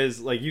is what it is.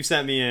 Like, you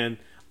sent me in,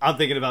 I'm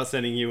thinking about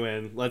sending you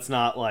in. Let's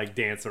not like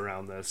dance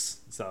around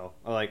this. So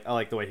I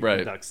like the way he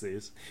conducts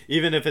these,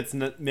 even if it's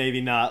maybe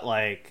not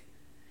like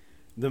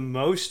the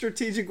most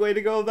strategic way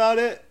to go about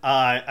it.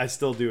 I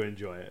still do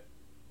enjoy it.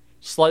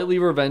 Slightly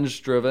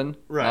revenge driven,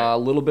 right? A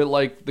little bit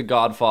like The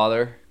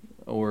Godfather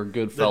or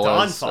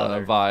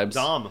Goodfellas vibes.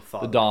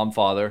 The Dom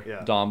Father.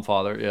 Yeah. Dom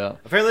Father, yeah.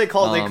 Apparently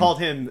they called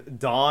him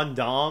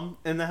Dom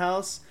in the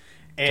house.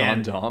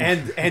 And, Dom.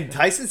 And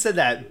Tyson said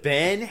that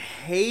Ben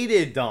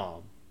hated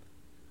Dom.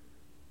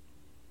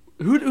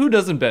 Who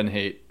doesn't Ben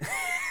hate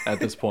at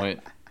this point?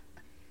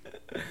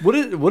 What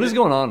is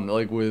going on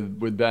like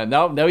with Ben?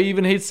 Now he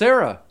even hates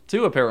Sarah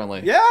too,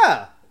 apparently.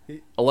 Yeah.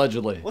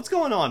 Allegedly. What's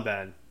going on,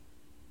 Ben?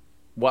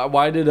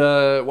 Why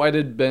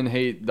did Ben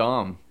hate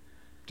Dom?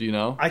 Do you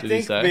know? I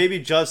think maybe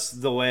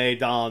just the way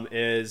Dom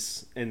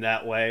is in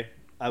that way.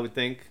 I would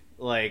think,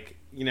 like,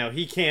 you know,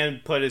 he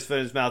can put his foot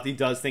in his mouth. He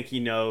does think he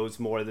knows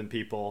more than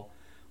people,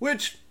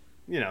 which,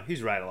 you know,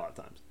 he's right a lot of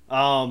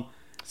times.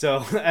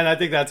 So, and I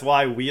think that's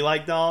why we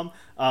like Dom.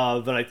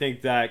 But I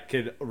think that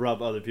could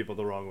rub other people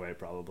the wrong way.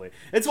 Probably.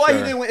 It's why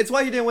he didn't. It's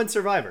why he didn't win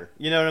Survivor.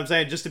 You know what I'm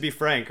saying? Just to be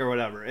frank or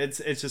whatever. It's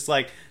just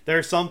like there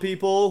are some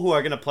people who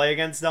are gonna play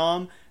against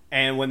Dom,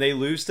 and when they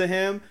lose to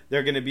him,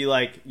 they're gonna be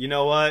like, you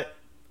know what?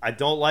 I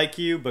don't like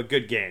you, but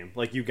good game.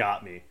 Like, you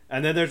got me.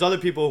 And then there's other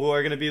people who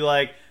are going to be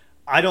like,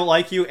 I don't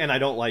like you, and I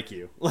don't like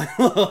you.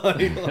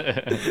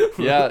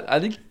 Yeah,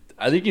 I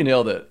think you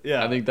nailed it.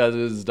 Yeah. I think that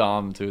is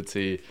Dom to a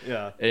T.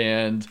 Yeah.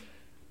 And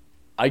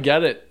I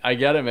get it,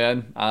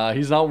 man.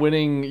 He's not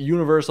winning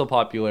universal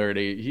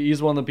popularity.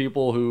 He's one of the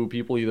people who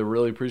people either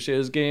really appreciate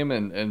his game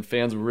and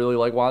fans really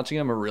like watching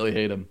him or really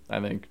hate him, I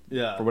think.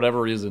 Yeah. For whatever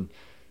reason.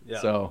 Yeah.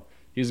 So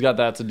he's got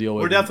that to deal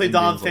with. We're definitely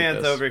Dom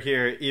fans over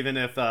here, even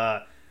if...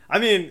 I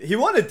mean, he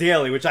won a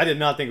daily, which I did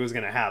not think was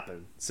going to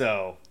happen.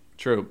 So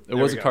true, it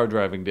was a car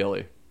driving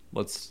daily.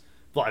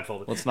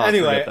 Blindfolded. Let's not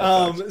anyway. Forget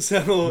that fact.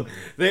 So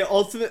they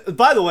ultimately.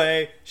 By the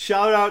way,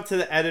 shout out to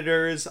the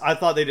editors. I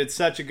thought they did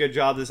such a good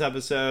job this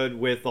episode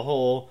with the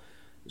whole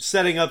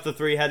setting up the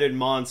three-headed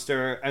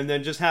monster and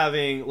then just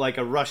having like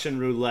a Russian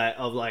roulette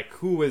of like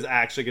who was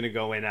actually going to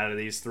go in out of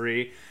these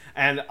three.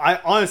 And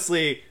I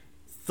honestly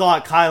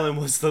thought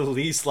Kylan was the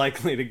least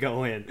likely to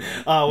go in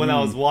when I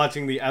was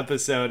watching the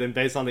episode and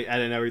based on the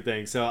edit and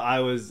everything. So I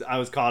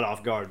was caught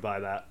off guard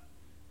by that.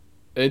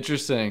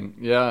 Interesting.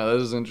 Yeah, that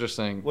is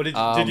interesting. What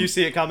did you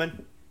see it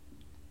coming?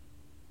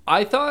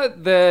 I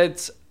thought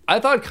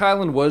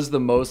Kylan was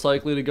the most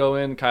likely to go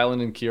in.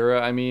 Kylan and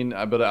Kira, I mean,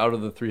 but out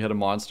of the three-headed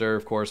monster,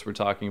 of course, we're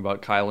talking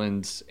about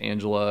Kylan,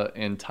 Angela,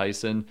 and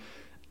Tyson.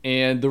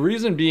 And the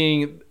reason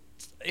being,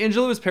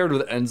 Angela was paired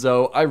with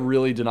Enzo. I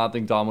really did not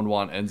think Dom would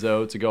want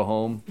Enzo to go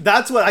home.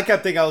 That's what I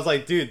kept thinking. I was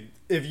like, dude,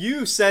 if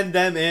you send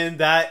them in,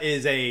 that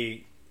is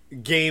a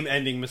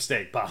game-ending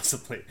mistake,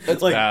 possibly.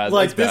 That's like, bad.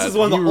 Like, That's this bad. is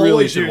one of the really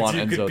only should dudes want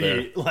you Enzo could there.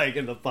 beat, like,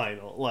 in the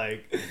final.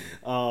 Like,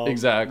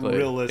 Exactly.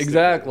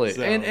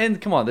 So.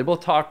 And come on, they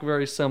both talk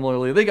very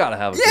similarly. They got to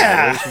have a good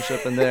Yeah.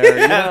 relationship in there.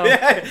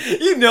 Yeah,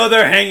 you know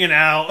they're hanging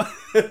out.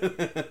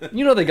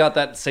 They got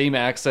that same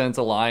accent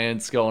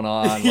alliance going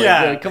on. Like,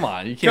 Yeah. come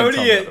on, you can't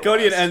tell me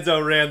Cody and otherwise.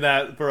 Enzo ran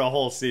that for a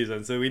whole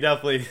season, so we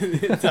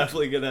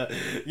definitely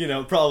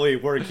gonna, probably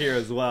work here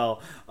as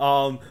well.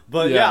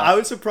 But yeah, I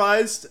was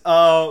surprised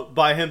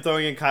by him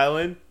throwing in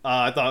Kylan.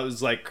 I thought it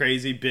was like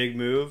crazy big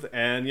move,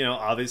 and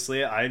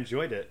obviously I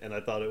enjoyed it, and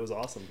I thought it was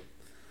awesome.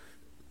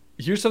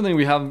 Here's something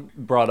we haven't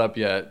brought up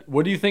yet.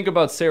 What do you think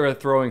about Sarah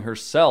throwing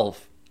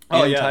herself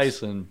and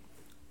Tyson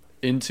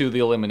into the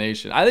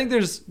elimination? I think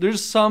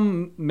there's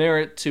some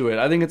merit to it.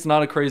 I think it's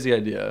not a crazy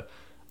idea.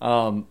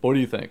 What do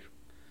you think?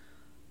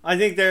 I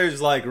think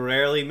there's like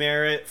rarely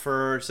merit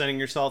for sending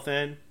yourself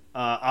in.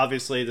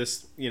 Obviously,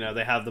 this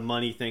they have the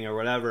money thing or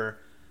whatever,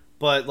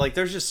 but like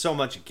there's just so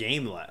much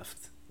game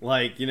left.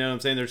 Like what I'm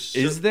saying?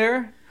 Is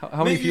there?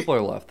 How many people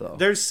are left though?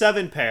 There's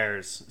 7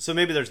 pairs, so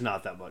maybe there's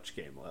not that much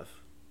game left.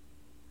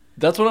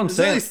 That's what I'm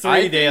saying. There's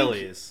only 3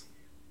 dailies.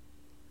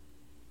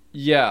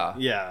 Yeah.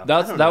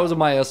 That was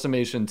my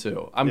estimation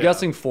too. I'm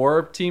guessing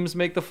 4 teams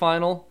make the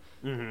final.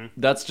 Mm-hmm.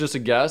 That's just a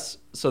guess.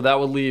 So that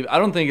would leave. I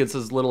don't think it's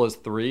as little as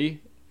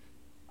 3.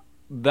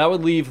 That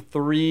would leave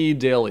 3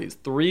 dailies,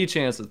 3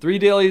 chances, 3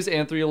 dailies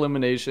and 3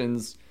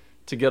 eliminations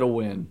to get a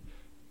win.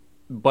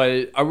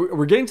 But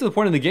we're getting to the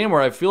point in the game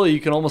where I feel like you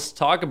can almost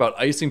talk about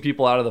icing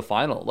people out of the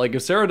final. Like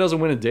if Sarah doesn't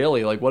win a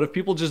daily, like what if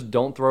people just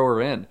don't throw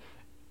her in?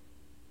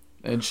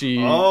 And she,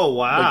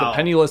 like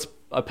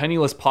a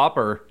penniless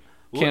pauper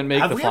can't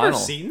make the final. Have we ever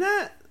seen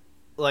that?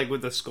 Like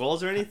with the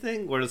skulls or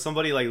anything, where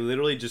somebody like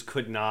literally just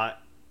could not,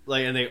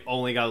 like, and they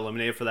only got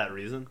eliminated for that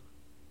reason?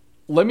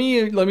 Let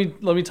me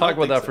talk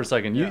about that for a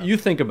second. Yeah. You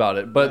think about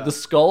it, but the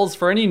skulls,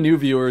 for any new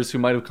viewers who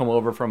might have come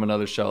over from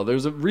another show,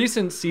 there's a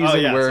recent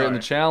season where in the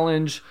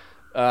challenge,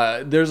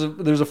 there's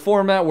a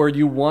format where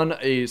you won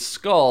a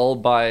skull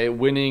by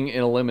winning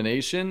an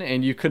elimination,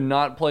 and you could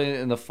not play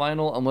in the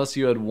final unless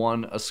you had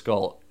won a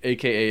skull,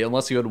 aka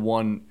unless you had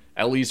won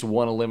at least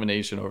one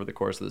elimination over the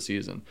course of the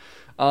season.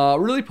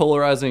 Really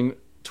polarizing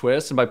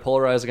twist, and by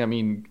polarizing I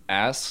mean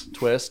ass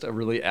twist, a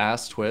really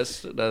ass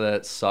twist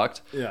that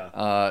sucked.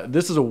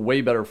 This is a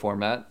way better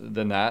format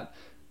than that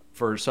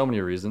for so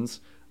many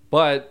reasons,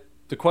 but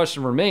the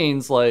question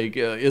remains, like,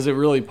 is it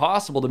really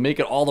possible to make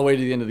it all the way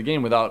to the end of the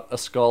game without a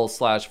skull /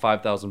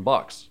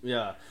 $5,000?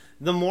 Yeah.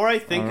 The more I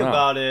think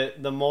about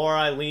it, the more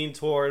I lean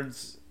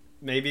towards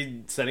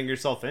maybe setting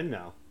yourself in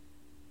now.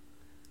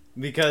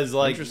 Because,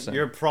 like,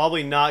 you're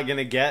probably not going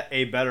to get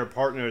a better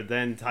partner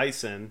than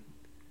Tyson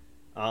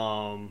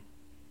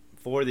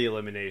for the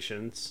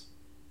eliminations.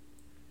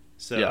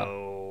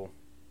 So,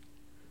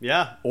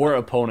 yeah. Or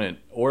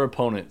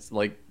opponents.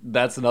 Like,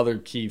 that's another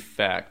key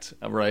fact,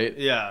 right?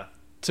 Yeah.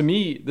 To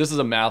me, this is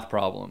a math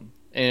problem.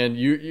 And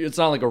it's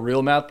not like a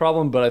real math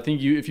problem, but I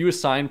think if you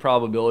assign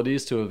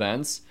probabilities to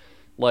events,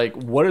 like,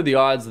 what are the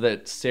odds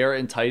that Sarah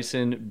and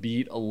Tyson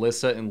beat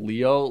Alyssa and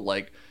Leo?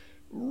 Like,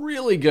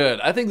 really good.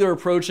 I think they're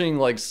approaching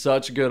like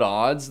such good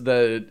odds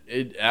that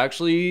it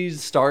actually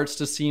starts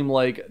to seem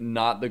like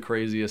not the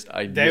craziest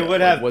idea. They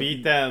would have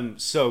beat them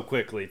so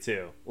quickly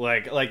too.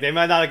 Like they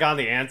might not have gotten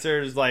the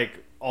answers but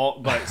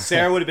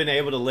Sarah would have been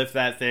able to lift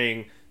that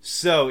thing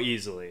so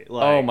easily.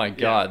 Like, oh my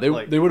god, they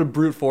would have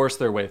brute forced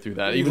their way through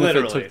that, even if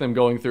it took them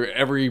going through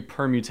every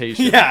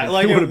permutation. Yeah,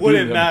 like it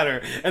wouldn't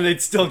matter, and they'd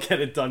still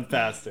get it done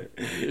faster.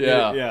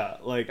 Yeah.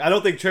 Like I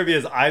don't think trivia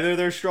is either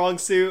their strong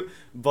suit,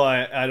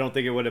 but I don't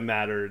think it would have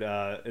mattered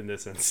in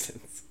this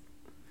instance.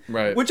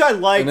 Right. Which I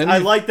liked. I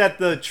like that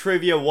the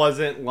trivia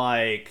wasn't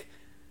like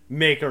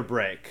make or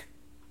break.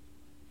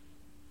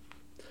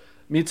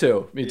 Me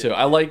too.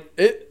 I like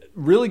it.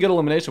 Really good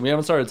elimination. We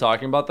haven't started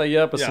talking about that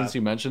yet, but since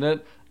you mentioned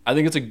it, I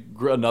think it's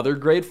another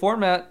great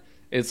format.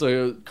 It's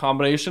a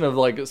combination of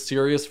like a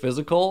serious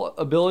physical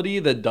ability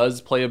that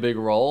does play a big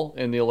role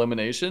in the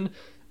elimination,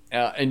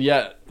 and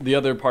yet the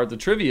other part, the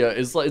trivia,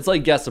 is it's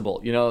like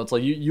guessable. It's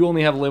like you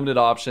only have limited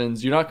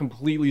options. You're not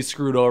completely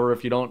screwed over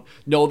if you don't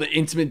know the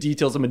intimate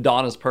details of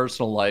Madonna's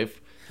personal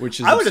life,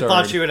 which is I would have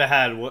thought she would have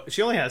had.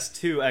 She only has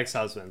 2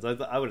 ex-husbands.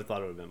 I would have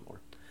thought it would have been more.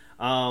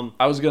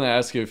 I was gonna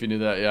ask you if you knew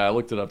that. Yeah, I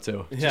looked it up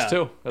too. Just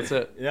 2. That's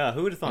it. Yeah,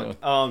 who would have thought?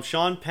 Yeah.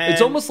 Sean Penn.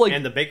 It's almost like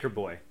and the Baker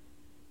Boy.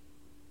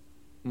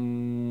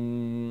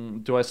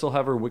 Do I still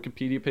have her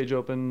Wikipedia page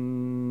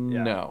open?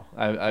 Yeah. No,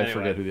 I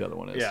forget who the other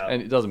one is. Yeah.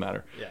 And it doesn't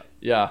matter.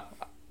 Yeah.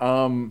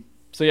 So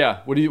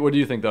yeah, what do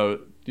you think though?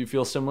 Do you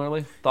feel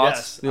similarly? Thoughts?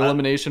 Yes, the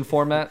elimination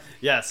format?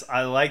 Yes,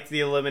 I liked the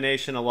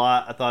elimination a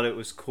lot. I thought it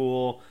was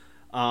cool.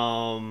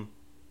 The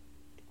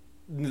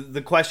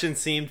question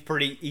seemed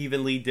pretty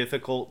evenly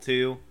difficult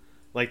too.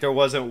 Like there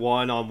wasn't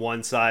one on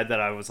one side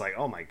that I was like,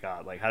 oh my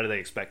god, like how do they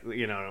expect,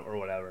 or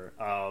whatever.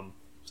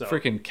 So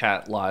freaking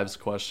cat lives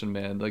question,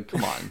 man. Like,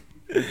 come on.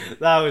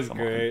 That was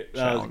great.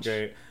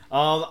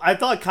 I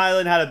thought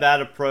Kylan had a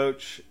bad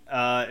approach,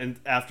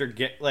 and after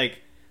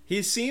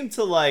he seemed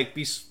to like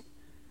be,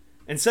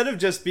 instead of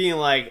just being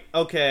like,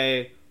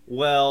 okay,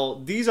 well,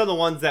 these are the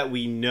ones that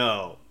we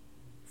know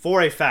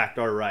for a fact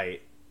are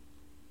right,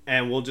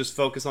 and we'll just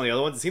focus on the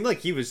other ones. It seemed like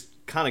he was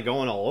kind of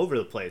going all over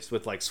the place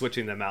with like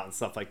switching them out and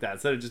stuff like that.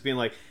 Instead of just being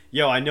like,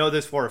 yo, I know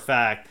this for a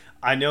fact.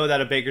 I know that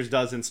a baker's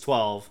dozen's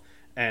 12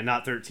 and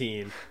not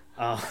 13.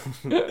 I'm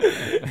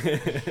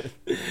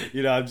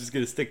just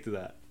going to stick to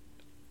that.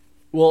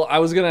 Well, I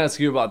was going to ask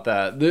you about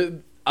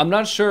that. I'm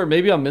not sure.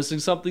 Maybe I'm missing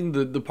something.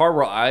 The part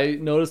where I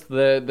noticed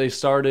that they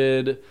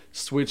started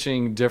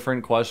switching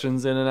different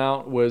questions in and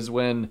out was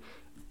when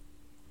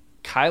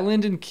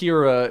Kyland and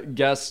Kira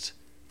guessed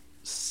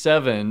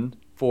 7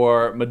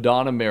 for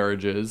Madonna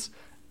marriages.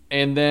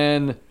 And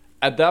then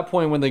at that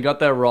point, when they got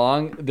that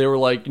wrong, they were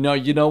like, no,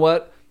 you know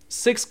what?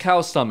 6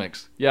 cow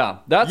stomachs. Yeah,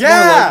 that's more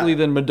likely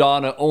than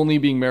Madonna only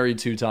being married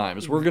 2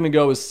 times. We're going to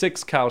go with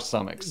 6 cow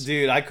stomachs.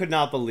 Dude, I could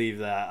not believe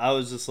that. I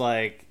was just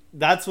like,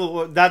 that's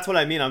what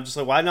I mean. I'm just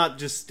like, why not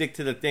just stick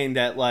to the thing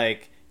that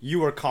like you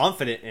were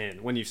confident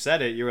in when you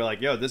said it? You were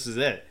like, yo, this is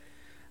it.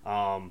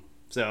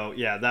 So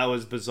yeah, that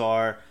was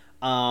bizarre.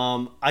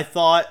 I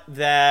thought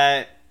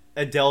that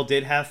Adele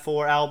did have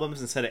 4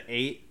 albums instead of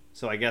 8,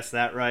 so I guessed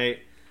that right.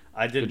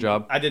 Good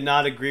job. I did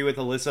not agree with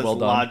Alyssa's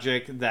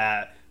logic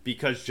that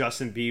because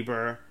Justin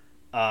Bieber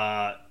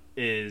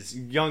is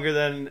younger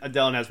than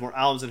Adele and has more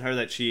albums than her,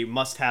 that she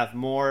must have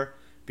more,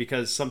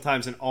 because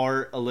sometimes in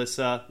art,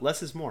 Alyssa,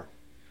 less is more.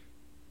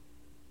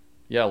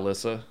 Yeah,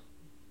 Alyssa.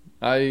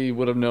 I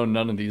would have known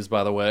none of these,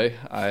 by the way.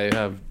 I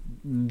have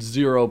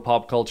 0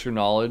 pop culture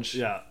knowledge.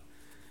 Yeah.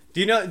 Do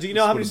you know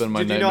how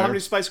many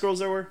Spice Girls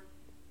there were?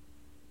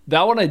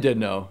 That one I did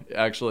know,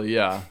 actually,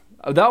 yeah.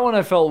 That one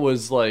I felt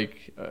was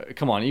like,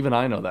 come on, even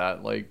I know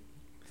that. Like,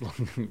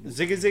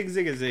 zig zig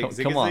zig zig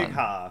zig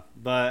ha.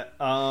 But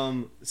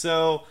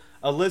so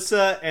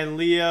Alyssa and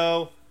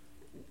Leo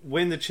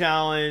win the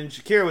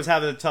challenge. Kira was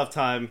having a tough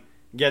time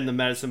getting the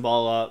medicine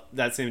ball up.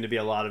 That seemed to be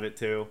a lot of it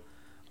too.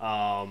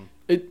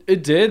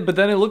 It did, but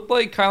then it looked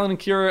like Kyland and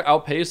Kira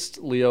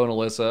outpaced Leo and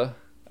Alyssa.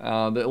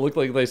 It looked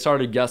like they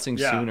started guessing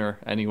sooner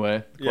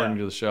anyway, according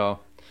to the show.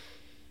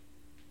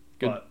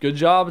 Good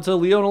job to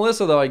Leo and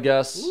Alyssa, though, I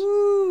guess.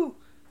 Woo!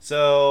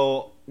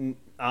 So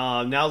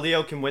now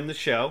Leo can win the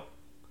show,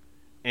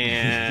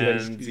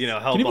 and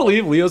help. Can you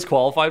believe Leo's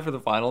qualified for the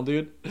final,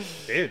 dude?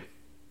 Dude,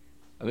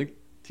 I think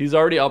he's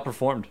already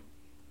outperformed.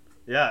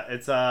 Yeah,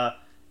 it's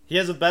he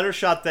has a better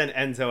shot than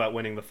Enzo at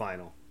winning the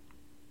final.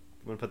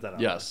 I'm gonna put that out.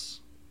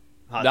 Yes,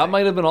 that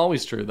might have been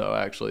always true, though.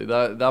 Actually,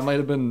 that might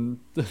have been.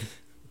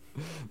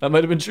 That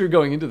might have been true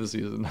going into the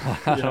season.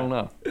 I don't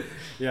know.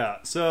 Yeah,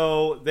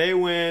 so they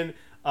win.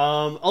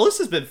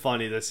 Alyssa's been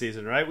funny this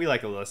season, right? We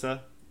like Alyssa,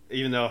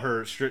 even though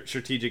her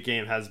strategic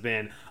game has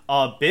been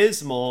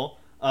abysmal.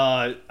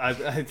 I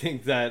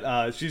think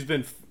that she's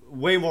been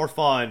way more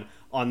fun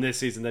on this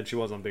season than she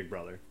was on Big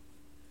Brother.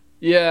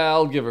 Yeah,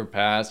 I'll give her a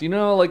pass.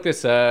 Like they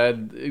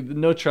said,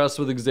 no trust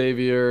with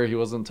Xavier. He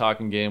wasn't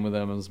talking game with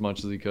him as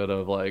much as he could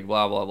have. Like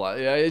blah blah blah.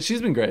 Yeah,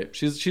 she's been great.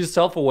 She's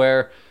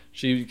self-aware.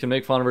 She can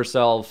make fun of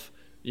herself.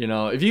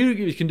 If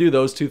you can do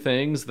those 2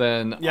 things,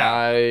 then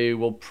I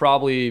will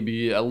probably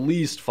be at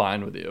least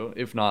fine with you,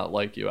 if not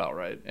like you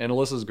outright. And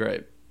Alyssa's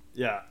great.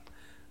 Yeah,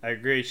 I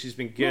agree. She's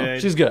been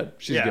good. She's good.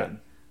 She's good.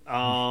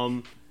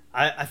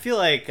 I feel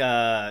like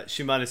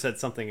she might have said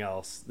something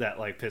else that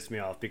like pissed me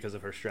off because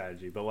of her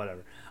strategy, but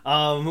whatever.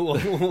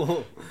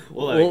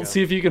 We'll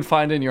see if you can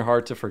find in your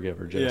heart to forgive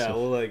her, Joseph. Yeah,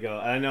 we'll let it go.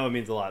 I know it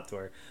means a lot to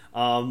her.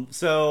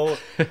 So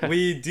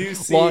we do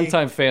see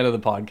longtime fan of the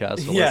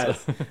podcast. Melissa.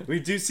 Yes, we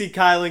do see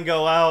Kyland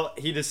go out.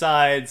 He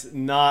decides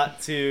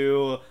not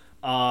to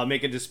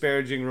make a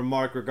disparaging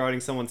remark regarding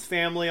someone's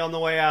family on the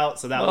way out.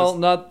 So that was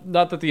not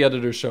that the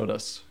editor showed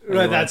us.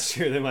 Anyway. Right, that's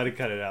true. They might have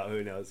cut it out.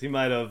 Who knows? He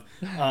might have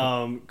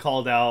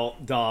called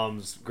out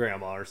Dom's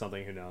grandma or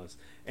something. Who knows?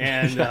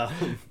 And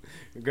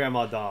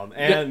Grandma Dom.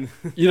 And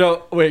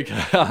wait.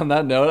 On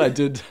that note, I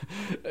did.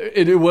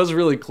 It was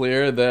really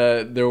clear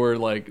that there were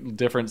like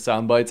different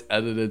sound bites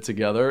edited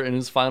together in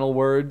his final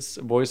words,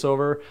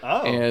 voiceover.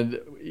 Oh. And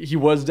he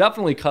was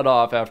definitely cut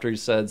off after he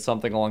said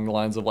something along the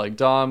lines of like,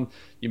 "Dom,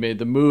 you made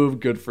the move.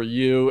 Good for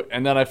you."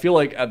 And then I feel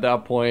like at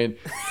that point,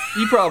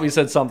 he probably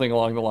said something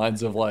along the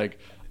lines of like,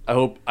 I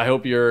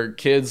hope your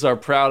kids are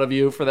proud of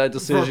you for that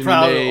decision you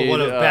made. Of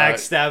what a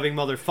backstabbing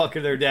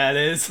motherfucker their dad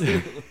is.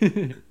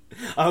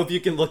 I hope you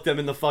can look them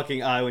in the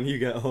fucking eye when you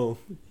get home,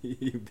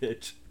 you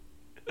bitch.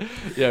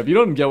 Yeah, if you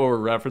don't get what we're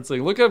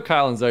referencing, look up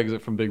Kyland's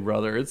exit from Big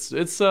Brother. It's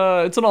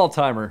an all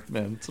timer,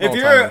 man.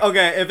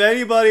 If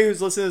anybody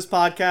who's listening to this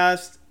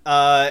podcast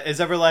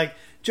is ever like,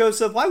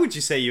 Joseph, why would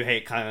you say you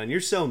hate Kyland? You're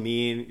so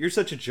mean. You're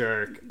such a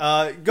jerk.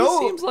 He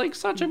seems like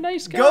such a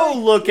nice guy. Go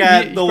look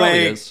at the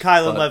way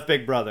Kyland left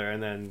Big Brother,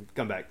 and then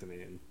come back to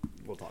me and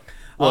we'll talk.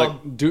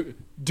 Look,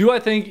 do I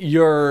think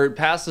your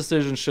past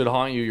decisions should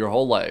haunt you your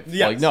whole life?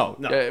 Yes. Like, no.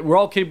 We're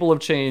all capable of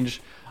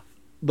change.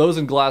 Those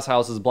in glass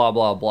houses, blah,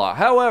 blah, blah.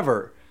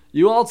 However,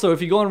 you also,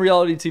 if you go on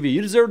reality TV,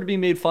 you deserve to be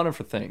made fun of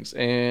for things.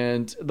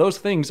 And those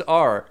things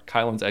are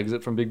Kyland's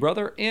exit from Big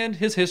Brother and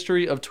his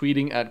history of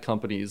tweeting at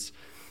companies.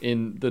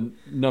 in the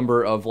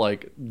number of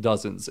like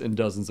dozens and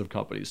dozens of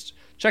companies.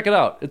 Check it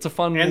out. It's a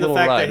fun and little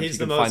the fact ride that he's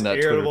the most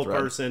irritable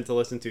person to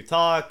listen to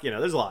talk.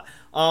 There's a lot.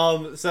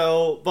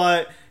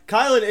 But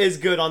Kylan is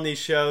good on these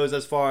shows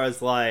as far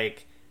as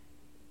like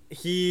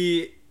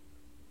he's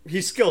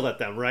skilled at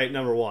them, right?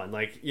 Number one,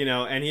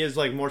 and he is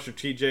like more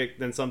strategic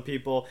than some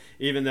people,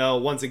 even though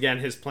once again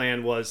his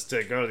plan was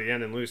to go to the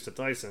end and lose to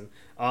Tyson.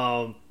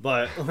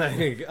 But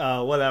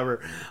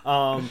whatever.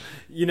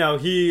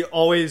 He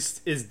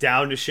always is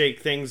down to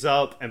shake things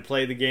up and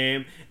play the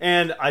game,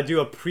 and I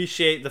do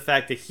appreciate the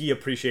fact that he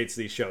appreciates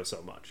these shows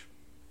so much.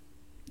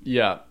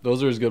 Yeah,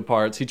 those are his good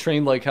parts. He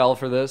trained like hell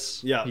for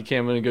this. Yeah, he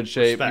came in a good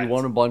shape. Respect. He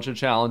won a bunch of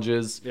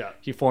challenges. Yeah,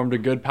 he formed a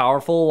good,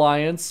 powerful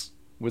alliance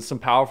with some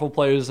powerful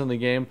players in the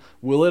game.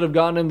 Will it have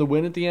gotten him the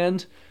win at the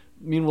end?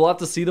 I mean, we'll have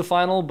to see the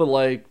final,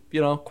 but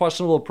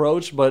questionable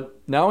approach. But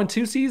now in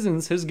 2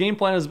 seasons, his game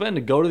plan has been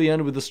to go to the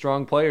end with the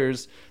strong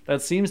players.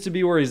 That seems to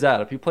be where he's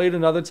at. If he played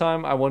another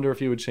time, I wonder if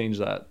he would change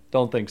that.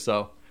 Don't think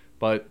so.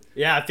 But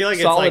yeah, I feel like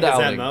it's like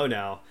his MO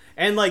now.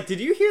 And did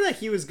you hear that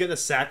he was going to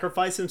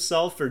sacrifice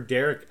himself for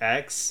Derek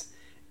X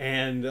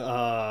and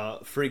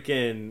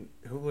freaking,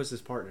 who was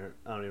his partner?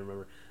 I don't even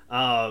remember.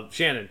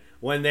 Shannon.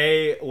 When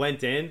they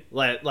went in,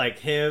 like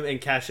him and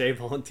Cache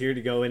volunteered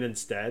to go in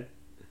instead.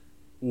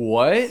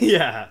 What?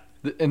 Yeah.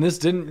 And this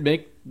didn't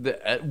make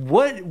the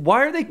what?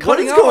 Why are they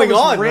cutting out going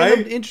all this on,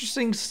 random right?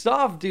 interesting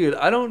stuff, dude?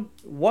 I don't.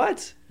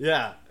 What?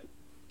 Yeah.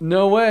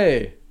 No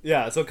way.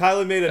 Yeah. So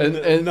Kylan made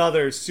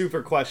another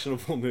super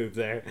questionable move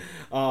there,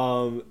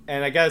 and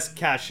I guess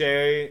Cache,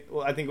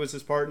 I think was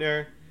his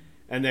partner,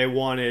 and they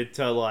wanted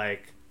to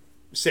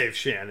save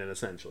Shannon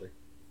essentially.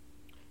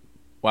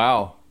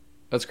 Wow.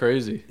 That's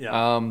crazy. Yeah.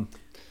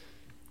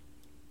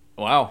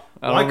 Wow.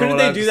 Why couldn't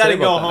they do that and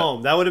go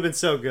home? That would have been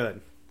so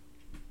good.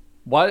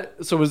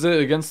 What? So was it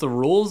against the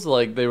rules?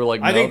 They were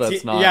like, no,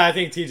 that's not. Yeah, I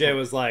think TJ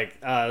was like,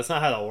 that's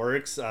not how that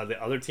works.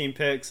 The other team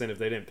picks, and if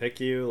they didn't pick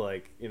you,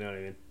 you know what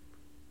I mean?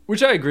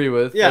 Which I agree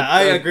with. Yeah,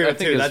 I agree with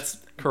too.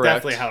 That's correct.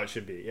 Definitely how it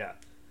should be. Yeah.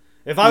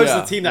 If I was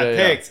the team that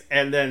picked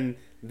and then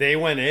they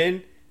went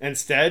in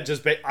instead,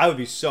 I would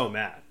be so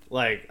mad.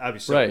 I'd be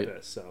so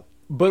pissed. So.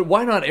 But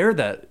why not air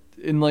that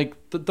in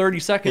 30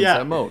 seconds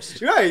at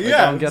most? Right,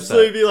 yeah. I don't get that.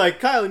 So you'd be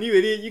like, Kylan, you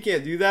idiot, you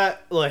can't do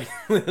that.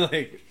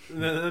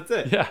 That's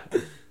it. Yeah.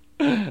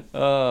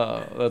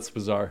 That's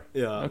bizarre.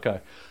 Yeah.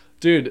 Okay.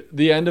 Dude,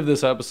 the end of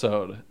this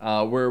episode,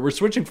 we're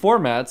switching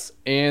formats,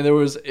 and there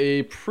was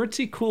a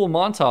pretty cool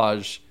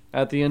montage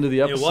at the end of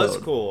the episode. It was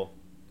cool.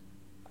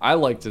 I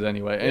liked it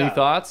anyway. Any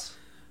thoughts?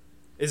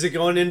 Is it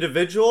going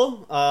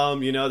individual?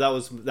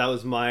 That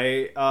was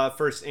my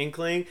first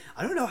inkling.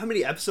 I don't know how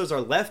many episodes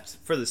are left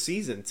for the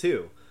season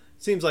too.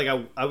 It seems like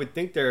I would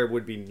think there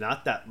would be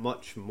not that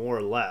much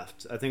more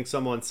left. I think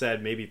someone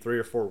said maybe 3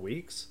 or 4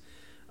 weeks.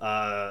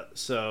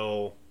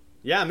 So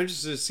yeah, I'm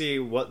interested to see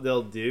what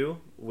they'll do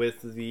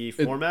with the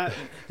format.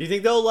 Do you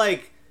think they'll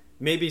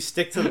maybe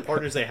stick to the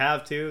partners they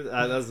have too?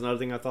 That's another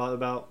thing I thought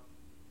about.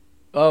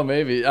 Oh,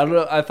 maybe. I don't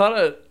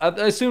know. I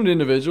assumed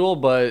individual,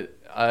 but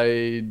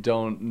I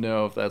don't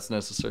know if that's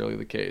necessarily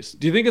the case.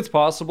 Do you think it's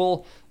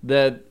possible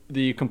that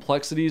the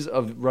complexities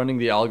of running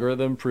the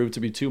algorithm prove to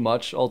be too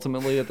much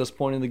ultimately at this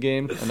point in the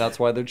game, and that's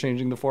why they're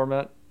changing the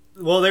format?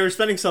 Well, they were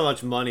spending so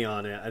much money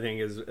on it, I think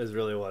is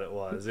really what it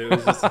was. It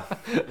was just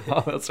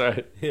oh, that's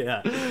right.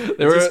 Yeah.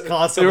 They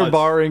were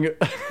borrowing a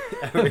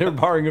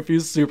few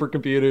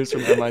supercomputers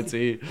from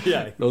MIT.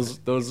 Yeah.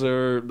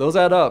 Those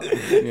add up.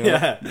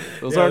 Yeah.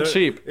 Those aren't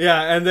cheap.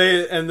 Yeah, and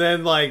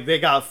then they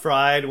got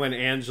fried when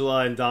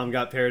Angela and Dom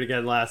got paired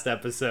again last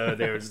episode.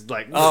 They were just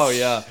like, oh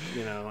yeah.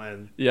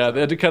 And yeah, they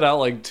had to cut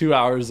out 2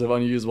 hours of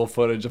unusable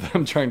footage of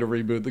them trying to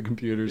reboot the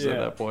computers at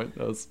that point.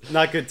 That was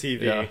not good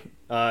TV. Yeah.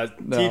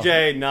 No.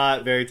 TJ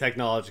not very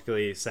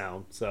technologically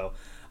sound, so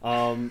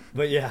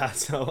but yeah,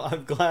 so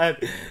I'm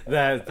glad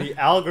that the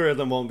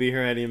algorithm won't be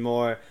here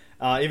anymore.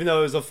 Even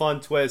though it was a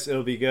fun twist,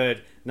 it'll be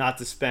good not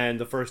to spend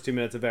the first 2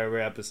 minutes of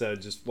every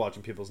episode just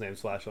watching people's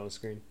names flash on the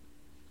screen.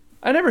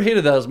 I never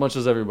hated that as much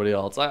as everybody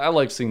else. I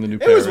like seeing the new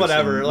It pairs. was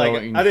whatever. I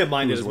didn't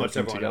mind it as much as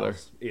everyone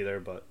else either,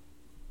 but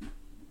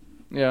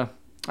yeah,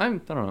 I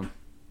don't know.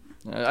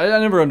 I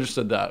never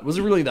understood that. Was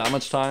it really that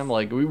much time?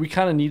 We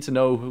kind of need to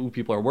know who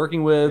people are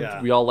working with. Yeah.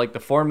 We all like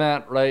the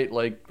format, right?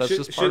 That's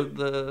just part of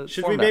the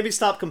Should format. we maybe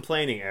stop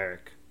complaining,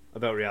 Eric,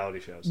 about reality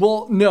shows?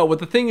 Well, no. But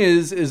the thing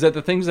is that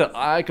the things that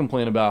I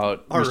complain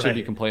about, we should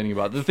be complaining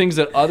about. The things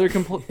that other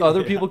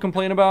people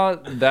complain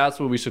about, that's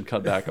what we should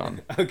cut back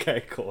on.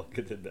 Okay, cool.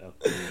 Good to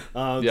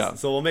know. Yeah.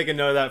 So we'll make a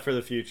note of that for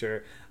the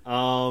future.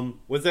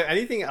 Was there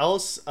anything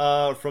else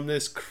from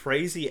this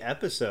crazy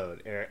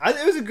episode, Eric?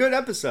 It was a good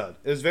episode.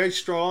 It was very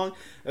strong.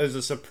 It was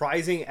a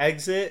surprising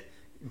exit.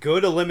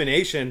 Good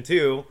elimination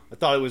too. I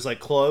thought it was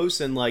close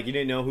and you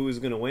didn't know who was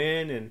gonna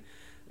win, and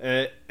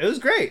it was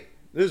great.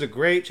 It was a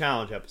great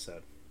challenge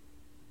episode.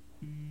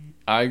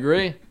 I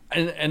agree,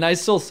 and I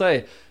still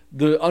say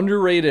the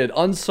underrated,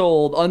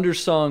 unsold,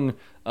 undersung.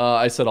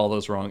 I said all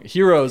those wrong.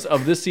 Heroes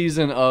of this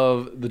season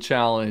of the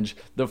challenge.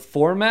 The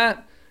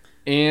format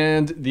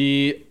and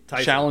the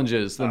Tyson.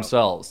 challenges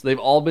themselves. They've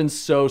all been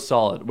so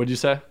solid. What'd you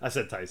say? I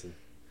said Tyson.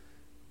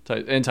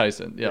 And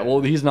Tyson. Yeah.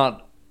 Well, he's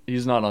not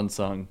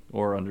unsung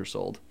or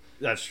undersold.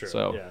 That's true.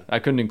 So I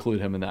couldn't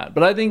include him in that.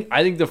 But I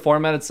think the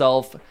format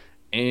itself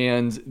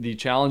and the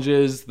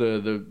challenges,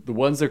 the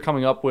ones they're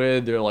coming up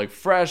with, they're like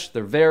fresh,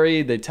 they're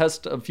varied, they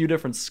test a few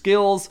different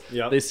skills.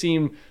 Yep. They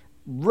seem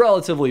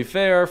relatively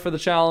fair for the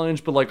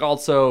challenge, but like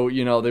also,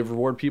 they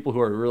reward people who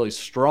are really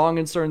strong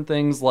in certain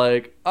things.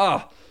 Like,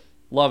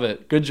 love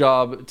it. Good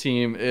job,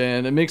 team.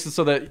 And it makes it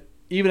so that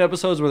even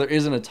episodes where there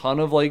isn't a ton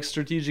of like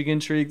strategic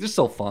intrigue, they're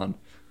still fun.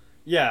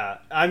 Yeah.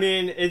 I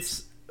mean,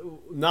 it's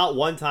not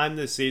one time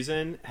this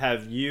season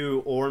have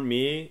you or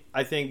me,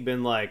 I think,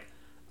 been like,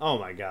 oh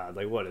my God,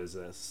 like what is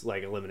this?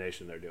 Like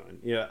elimination they're doing.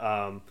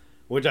 Yeah.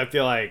 Which I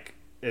feel like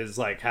is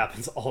like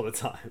happens all the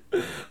time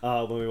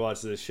when we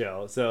watch this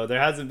show. So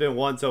there hasn't been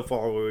one so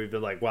far where we've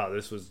been like, wow,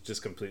 this was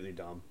just completely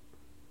dumb.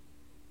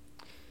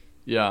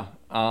 Yeah.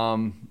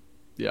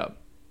 Yeah.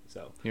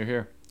 So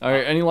here. All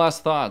right. Any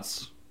last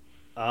thoughts?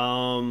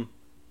 Um,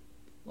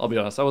 I'll be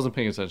honest. I wasn't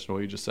paying attention to what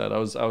you just said. I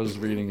was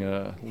reading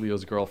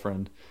Leo's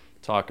girlfriend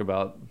talk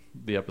about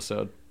the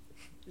episode.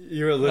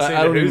 You were listening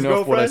I to don't even whose know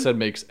girlfriend? if what I said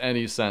makes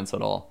any sense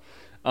at all.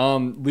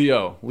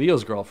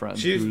 Leo's girlfriend,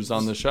 who's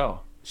on the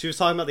show. She was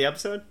talking about the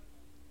episode?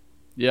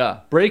 Yeah.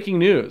 Breaking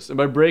news. And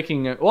by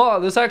breaking,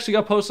 well, this actually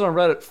got posted on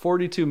Reddit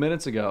 42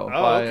 minutes ago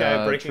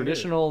by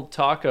Traditional news.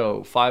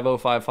 Taco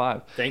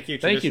 5055. Thank you,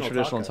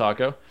 Traditional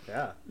Taco.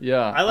 Yeah.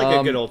 Yeah. I like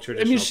a good old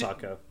Traditional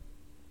Taco.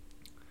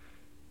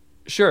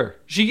 Sure.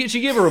 She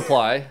gave a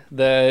reply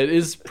that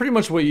is pretty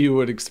much what you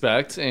would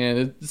expect, and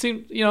it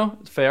seemed,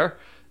 it's fair.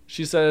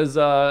 She says,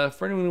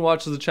 for anyone who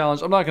watches the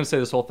challenge, I'm not going to say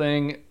this whole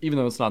thing, even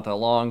though it's not that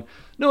long.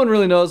 No one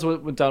really knows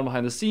what went down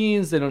behind the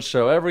scenes. They don't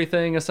show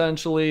everything,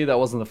 essentially. That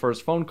wasn't the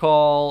first phone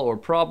call or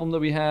problem that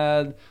we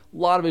had. A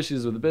lot of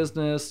issues with the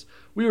business.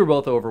 We were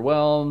both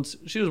overwhelmed.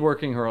 She was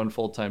working her own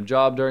full-time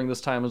job during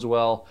this time as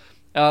well.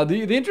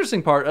 The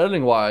interesting part,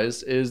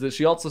 editing-wise, is that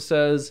she also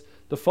says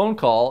the phone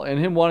call and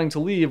him wanting to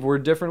leave were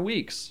different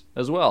weeks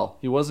as well.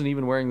 He wasn't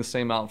even wearing the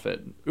same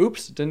outfit.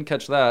 Oops, didn't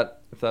catch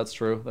that, if that's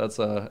true. That's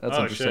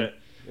interesting. Shit.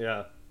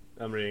 Yeah,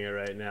 I'm reading it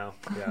right now.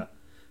 Yeah.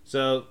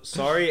 So,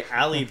 sorry,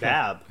 Ali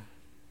Bab.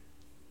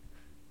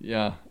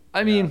 Yeah.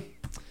 I mean,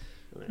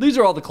 these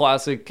are all the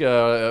classic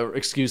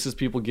excuses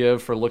people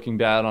give for looking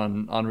bad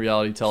on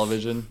reality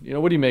television.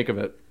 What do you make of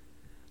it?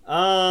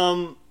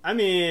 I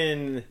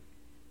mean,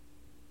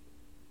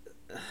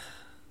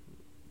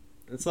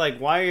 it's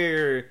like,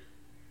 I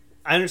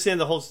understand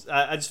the whole...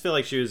 I just feel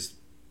like she was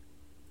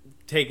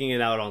taking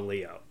it out on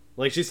Leo.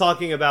 Like, she's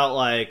talking about,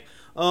 like,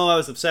 oh, I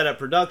was upset at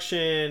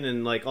production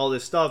and like all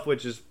this stuff,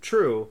 which is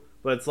true,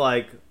 but it's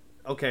like,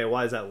 okay,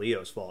 why is that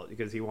Leo's fault?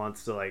 Because he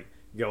wants to like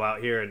go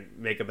out here and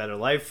make a better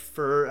life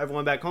for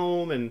everyone back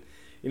home and,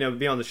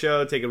 be on the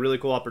show, take a really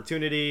cool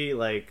opportunity.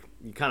 Like,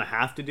 you kind of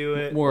have to do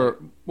it. More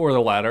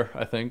the latter,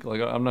 I think. Like,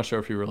 I'm not sure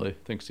if he really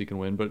thinks he can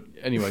win, but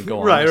anyway,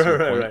 go on.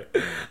 Right.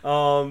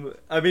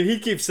 I mean, he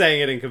keeps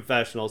saying it in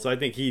confessional, so I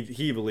think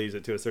he believes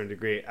it to a certain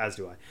degree, as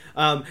do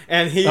I.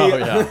 And he,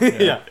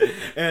 yeah.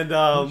 And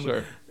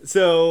sure.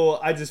 So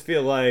I just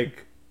feel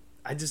like,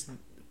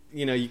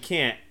 you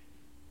can't.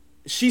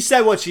 She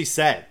said what she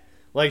said.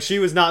 Like, she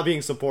was not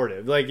being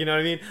supportive. Like, you know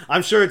what I mean?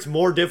 I'm sure it's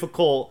more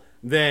difficult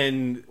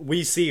than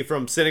we see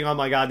from sitting on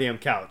my goddamn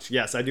couch.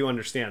 Yes, I do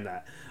understand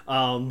that.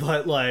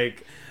 But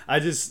like, I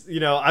just,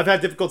 I've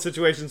had difficult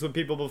situations with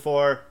people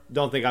before.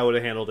 Don't think I would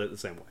have handled it the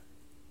same way.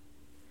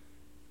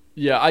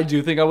 Yeah, I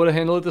do think I would have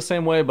handled it the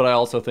same way, but I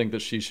also think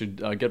that she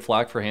should get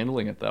flack for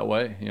handling it that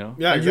way. Yeah,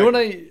 exactly. You know what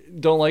I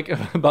don't like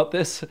about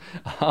this?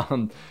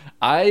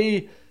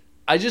 I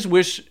just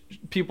wish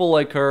people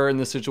like her in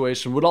this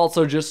situation would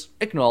also just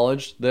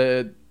acknowledge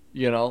that,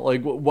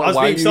 like, why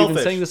are you even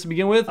saying this to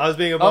begin with? I was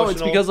being emotional. Oh,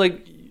 it's because,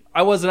 like,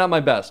 I wasn't at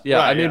my best. Yeah,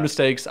 right, I made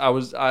mistakes.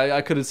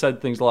 I could have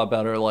said things a lot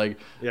better. Like,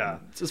 yeah,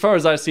 as far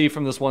as I see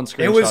from this one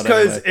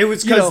screenshot. It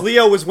was because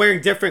Leo was wearing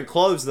different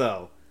clothes,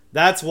 though.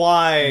 That's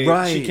why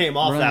she came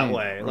off that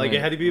way. Like, it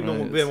had to be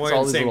been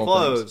wearing the same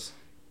clothes.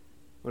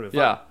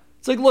 Yeah.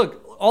 It's like,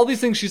 look, all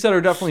these things she said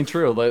are definitely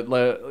true.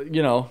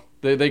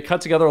 They cut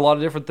together a lot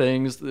of different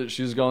things. That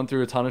she's going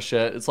through a ton of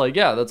shit. It's like,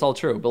 yeah, that's all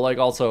true. But like,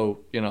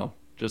 also,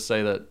 just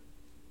say that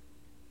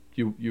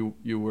you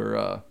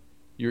were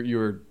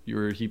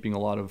heaping a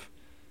lot of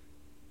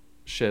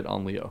shit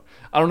on Leo.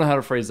 I don't know how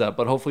to phrase that,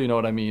 but hopefully you know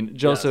what I mean.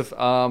 Joseph,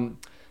 yes.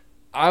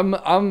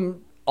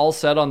 I'm all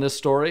set on this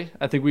story.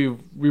 I think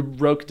we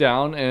broke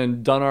down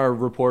and done our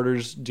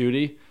reporter's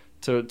duty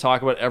to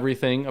talk about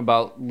everything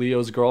about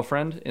Leo's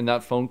girlfriend in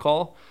that phone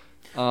call.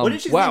 What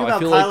did you think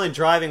about Kylan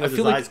driving with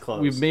his eyes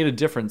closed? We've made a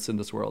difference in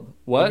this world.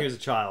 What? When he was a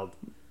child,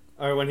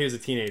 or when he was a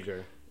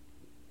teenager.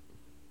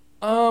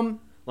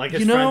 Like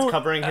his friends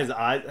covering his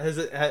eyes.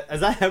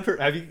 Has that ever?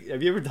 Have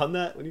you ever done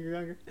that when you were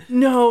younger?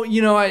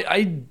 No,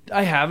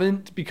 I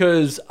haven't,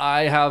 because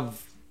I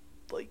have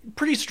like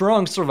pretty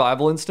strong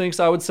survival instincts,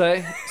 I would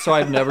say. So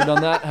I've never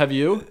done that. Have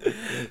you?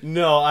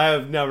 No, I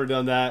have never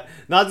done that.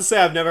 Not to say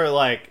I've never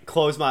like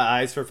closed my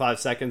eyes for 5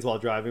 seconds while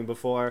driving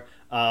before,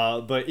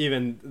 but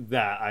even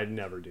that I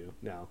never do.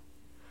 No.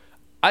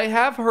 I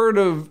have heard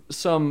of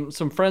some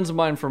friends of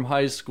mine from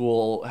high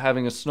school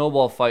having a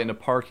snowball fight in a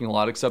parking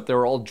lot, except they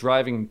were all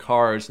driving in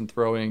cars and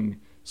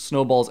throwing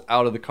snowballs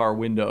out of the car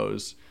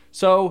windows.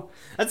 So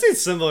that seems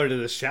similar to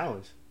this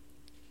challenge.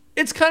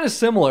 It's kind of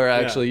similar,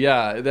 actually.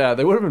 Yeah.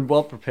 They would have been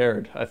well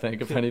prepared, I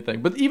think, if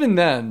anything. But even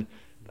then,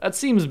 that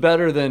seems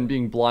better than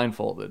being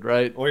blindfolded,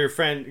 right? Or your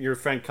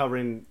friend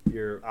covering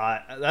your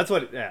eye. That's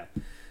what. Yeah.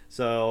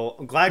 So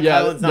I'm glad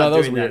Kylan's not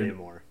doing that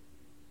anymore.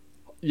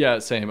 Yeah,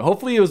 same.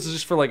 Hopefully it was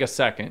just for like a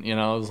second, you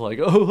know. It was like,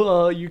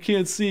 oh, you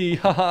can't see.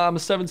 Haha, I'm a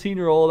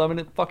 17-year-old. I'm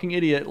a fucking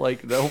idiot.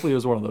 Like, hopefully it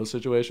was one of those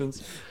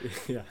situations.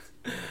 Yeah.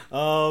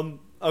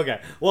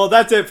 Okay. Well,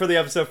 that's it for the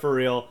episode for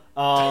real.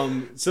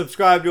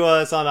 Subscribe to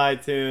us on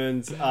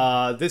iTunes.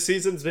 This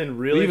season's been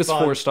really Leave fun.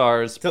 Us 4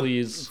 stars,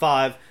 please.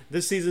 5.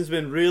 This season's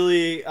been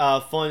really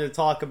fun to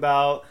talk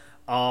about.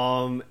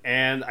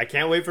 And I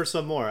can't wait for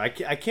some more. I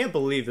can't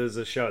believe this is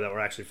a show that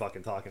we're actually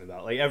fucking talking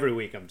about. Like, every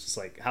week I'm just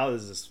like, how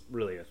is this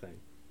really a thing?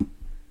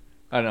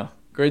 I know.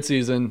 Great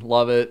season.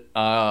 Love it.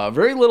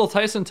 Very little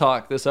Tyson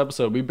talk this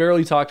episode. We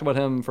barely talked about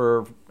him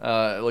for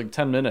like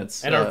 10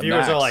 minutes. And our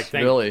viewers max, are like,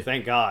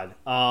 thank God.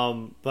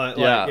 But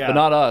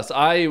not us.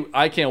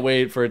 I can't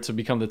wait for it to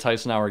become the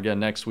Tyson Hour again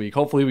next week.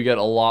 Hopefully we get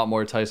a lot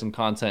more Tyson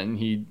content and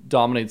he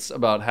dominates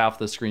about half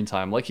the screen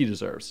time like he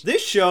deserves.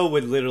 This show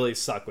would literally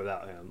suck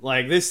without him.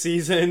 Like, this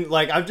season,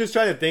 like, I'm just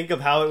trying to think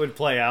of how it would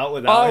play out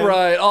without him.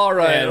 All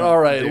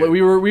right. Dude.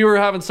 We were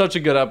having such a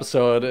good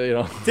episode, you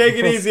know. Take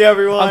it easy,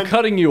 everyone. I'm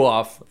cutting you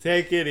off.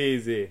 Take it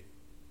easy.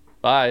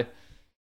 Bye.